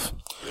himself.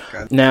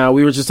 Okay. Now,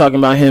 we were just talking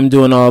about him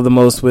doing all the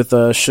most with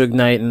Suge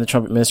Knight and the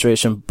Trump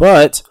administration,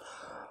 but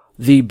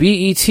the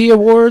BET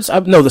Awards,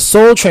 the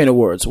Soul Train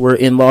Awards were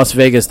in Las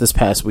Vegas this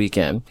past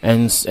weekend.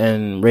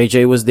 And Ray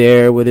J was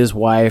there with his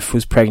wife,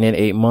 who's pregnant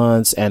 8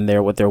 months, and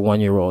they're with their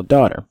 1-year-old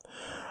daughter.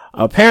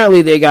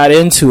 Apparently they got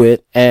into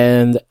it,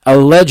 and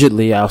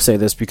allegedly, I'll say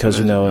this because,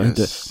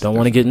 don't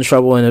want to get in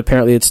trouble, and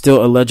apparently it's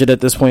still alleged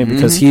at this point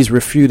because he's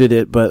refuted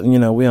it, but, we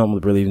don't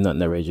believe nothing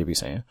that Ray J be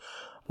saying.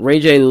 Ray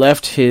J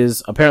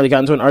apparently got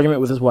into an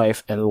argument with his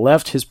wife and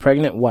left his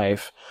pregnant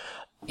wife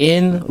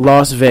in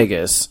Las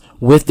Vegas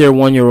with their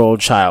 1-year-old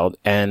child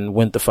and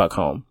went the fuck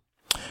home.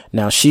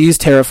 Now she's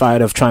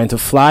terrified of trying to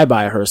fly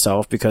by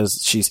herself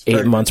because she's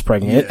 8 months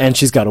pregnant and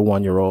she's got a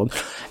 1-year-old,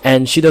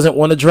 and she doesn't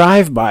want to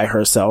drive by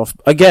herself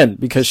again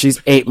because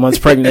she's 8 months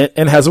pregnant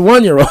and has a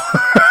 1-year-old.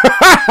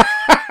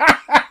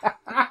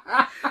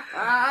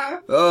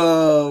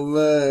 Oh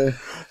man.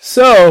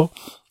 So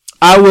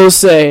I will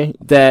say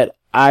that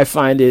I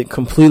find it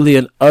completely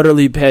and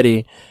utterly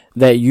petty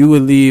that you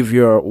would leave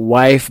your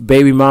wife,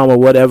 baby mama,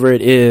 whatever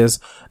it is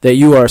that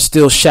you are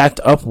still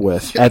shacked up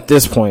with at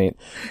this point.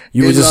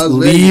 You would just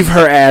leave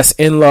her ass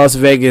in Las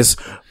Vegas,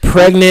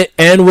 pregnant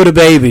and with a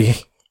baby,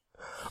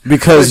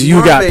 because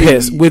you got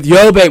pissed with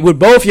your baby, with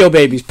both your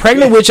babies,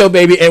 pregnant with your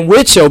baby and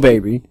with your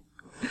baby.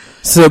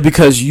 So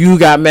because you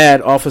got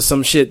mad off of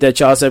some shit that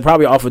y'all said,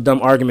 probably off a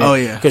dumb argument. Oh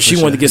yeah. Because she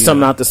wanted to get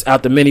something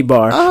out the mini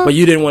bar, but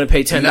you didn't want to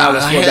pay $10 for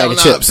a bag of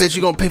chips. Bitch,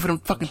 you gonna pay for them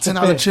fucking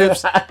 $10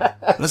 chips?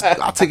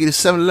 I'll take you to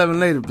 7-Eleven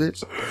later,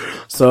 bitch.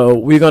 So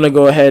we're gonna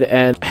go ahead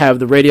and have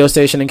the radio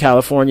station in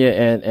California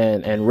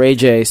and Ray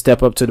J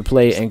step up to the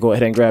plate and go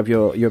ahead and grab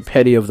your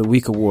Petty of the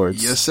Week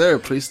awards. Yes, sir.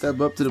 Please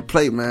step up to the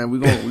plate, man.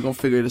 We're gonna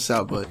figure this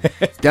out, but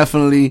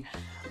definitely,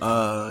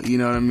 you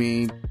know what I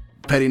mean.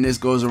 Pettiness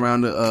goes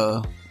around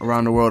the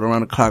world,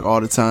 around the clock all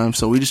the time.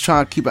 So we just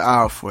trying to keep an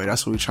eye out for it.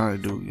 That's what we're trying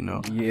to do,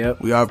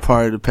 Yep. We are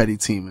part of the petty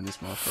team in this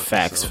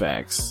motherfucker.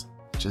 Facts.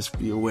 Just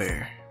be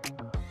aware.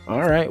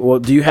 All right. Well,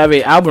 do you have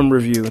an album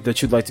review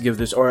that you'd like to give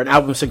this, or an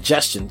album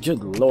suggestion?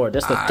 Good Lord,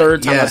 that's the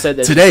third time I said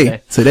that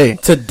today.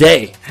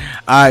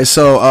 All right.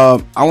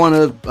 So, I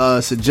want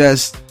to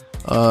suggest,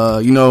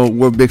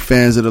 we're big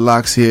fans of the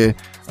Locks here.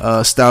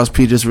 Styles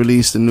P just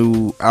released a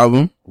new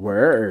album.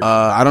 Word.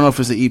 I don't know if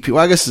it's an EP. Well,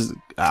 I guess it's an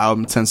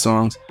album, 10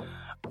 songs.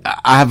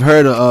 I have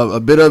heard a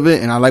bit of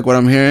it and I like what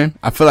I'm hearing.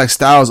 I feel like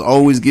Styles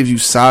always gives you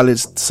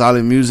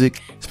solid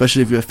music,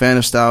 especially if you're a fan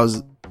of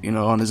Styles,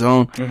 on his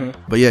own. Mm-hmm.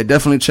 But yeah,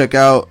 definitely check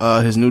out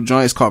his new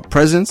joint. It's called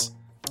Presence.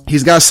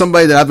 He's got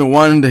somebody that I've been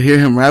wanting to hear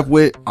him rap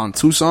with on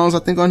 2 songs, I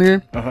think, on here,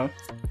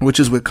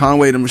 which is with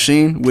Conway the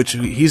Machine, which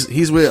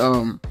he's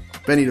with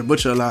Benny the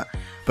Butcher a lot.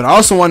 But I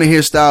also want to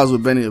hear Styles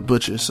with Benny the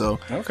Butcher, so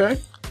okay,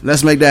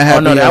 let's make that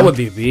happen. Oh no, that would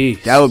be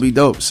big. That would be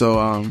dope.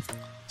 So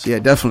yeah,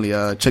 definitely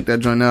check that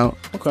joint out.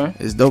 Okay,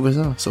 it's dope as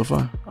hell so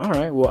far. All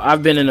right, well,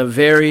 I've been in a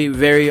very,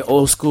 very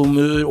old school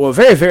mood, or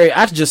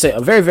I should just say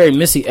a very, very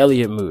Missy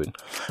Elliott mood.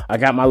 I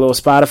got my little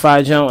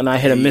Spotify jump and I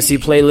hit a Missy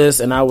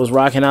playlist, and I was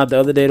rocking out the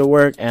other day to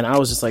work, and I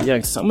was just like, yeah,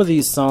 some of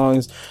these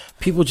songs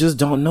people just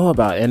don't know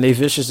about, and they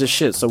vicious as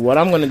shit. So what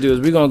I'm going to do is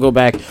we're going to go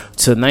back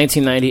to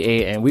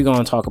 1998 and we're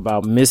going to talk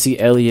about Missy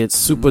Elliott's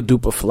Super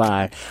Duper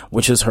Fly,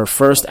 which is her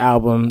first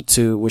album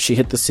where she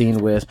hit the scene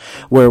with,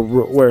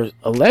 where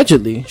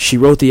allegedly she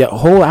wrote the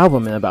whole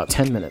album in about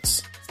 10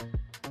 minutes.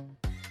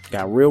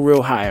 Got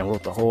real high and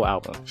wrote the whole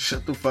album.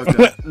 Shut the fuck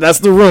up. That's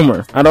the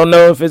rumor. I don't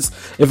know if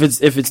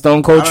it's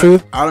Stone Cold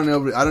truth. I don't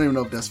even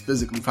know if that's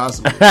physically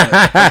possible.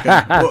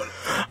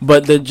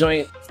 But the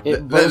joint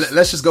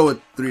Let's just go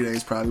with 3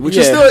 days probably, which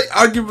is still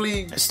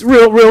arguably it's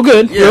real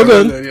good. Yeah, real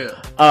good.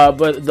 Yeah.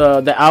 But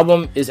the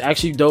album is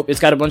actually dope. It's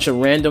got a bunch of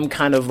random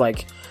kind of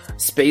like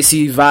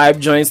spacey vibe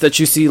joints that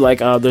you see. Like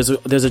there's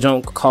a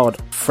joint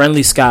called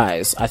Friendly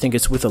Skies. I think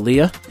it's with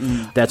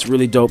Aaliyah. That's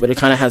really dope. But it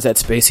kind of has that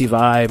spacey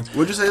vibe.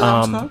 What'd you say that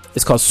was called?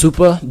 It's called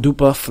Super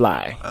Duper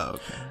Fly. Oh,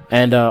 okay.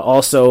 And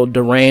also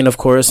the rain, of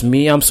course.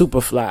 Me, I'm super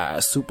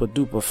fly, super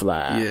duper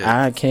fly.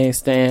 Yeah. I can't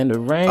stand the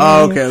rain.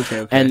 Oh,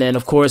 okay. And then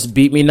of course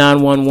Beat Me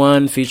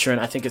 911 featuring,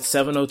 I think it's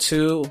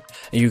 702.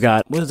 And you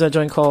got, what is that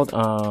joint called?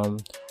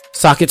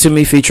 Sock It To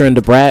Me featuring Da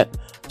Brat.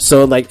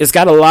 So like it's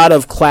got a lot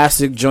of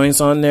classic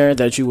joints on there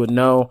that you would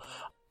know.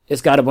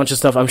 It's got a bunch of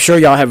stuff I'm sure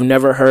y'all have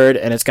never heard,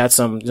 and it's got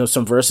some,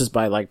 some verses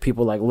by like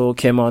people like Lil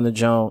Kim on the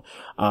joint,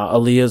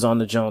 Aaliyah's on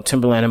the joint,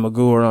 Timberland and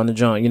Magoo are on the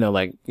joint,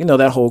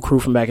 that whole crew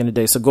from back in the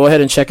day. So go ahead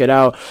and check it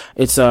out.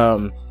 It's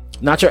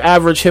not your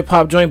average hip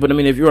hop joint, but I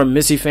mean, if you're a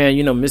Missy fan,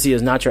 Missy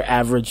is not your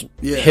average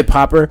hip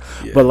hopper,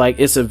 but like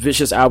it's a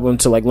vicious album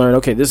to like learn,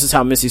 okay, this is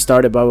how Missy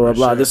started, blah, blah, blah,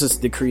 blah. Sure. This is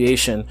the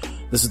creation.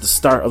 This is the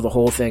start of the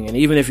whole thing. And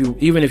even if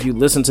you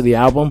listen to the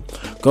album,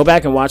 go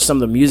back and watch some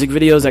of the music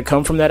videos that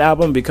come from that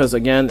album, because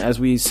again, as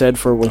we said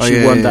for when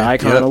she won the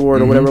Icon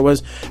Award or whatever it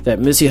was, that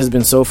Missy has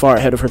been so far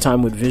ahead of her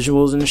time with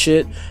visuals and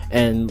shit.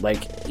 And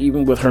like,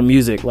 even with her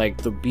music, like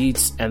the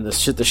beats and the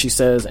shit that she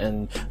says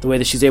and the way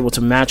that she's able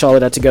to match all of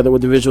that together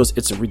with the visuals,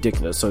 it's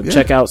ridiculous. So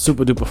check out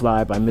Super Duper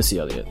Fly by Missy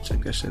Elliott.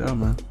 Check that shit out,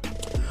 man.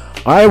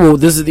 Alright, well,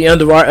 this is the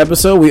end of our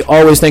episode. We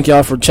always thank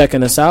y'all for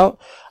checking us out.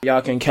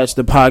 Y'all can catch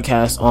the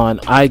podcast on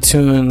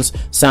iTunes,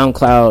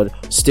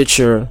 SoundCloud,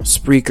 Stitcher,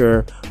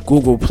 Spreaker,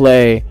 Google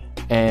Play,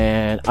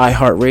 and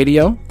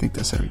iHeartRadio. I think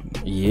that's everything.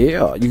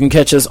 Yeah. You can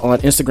catch us on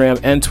Instagram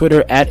and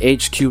Twitter at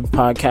HQ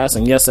Podcast.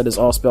 And yes, that is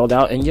all spelled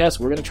out. And yes,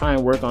 we're going to try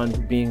and work on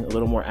being a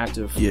little more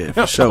active. Yeah,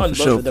 for sure.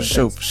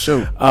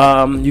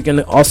 You can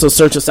also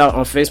search us out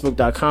on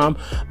Facebook.com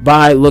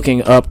by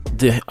looking up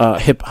the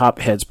Hip Hop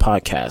Heads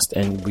Podcast,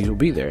 and we will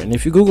be there. And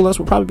if you Google us,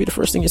 we'll probably be the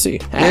first thing you see.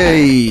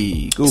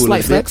 Hey, Google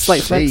slight flex.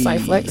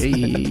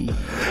 Hey.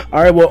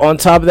 All right, well, on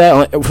top of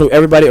that, for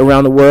everybody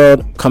around the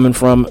world coming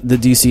from the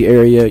DC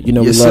area, we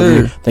love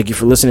you. Thank you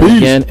for listening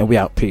again, and we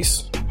out.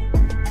 Peace.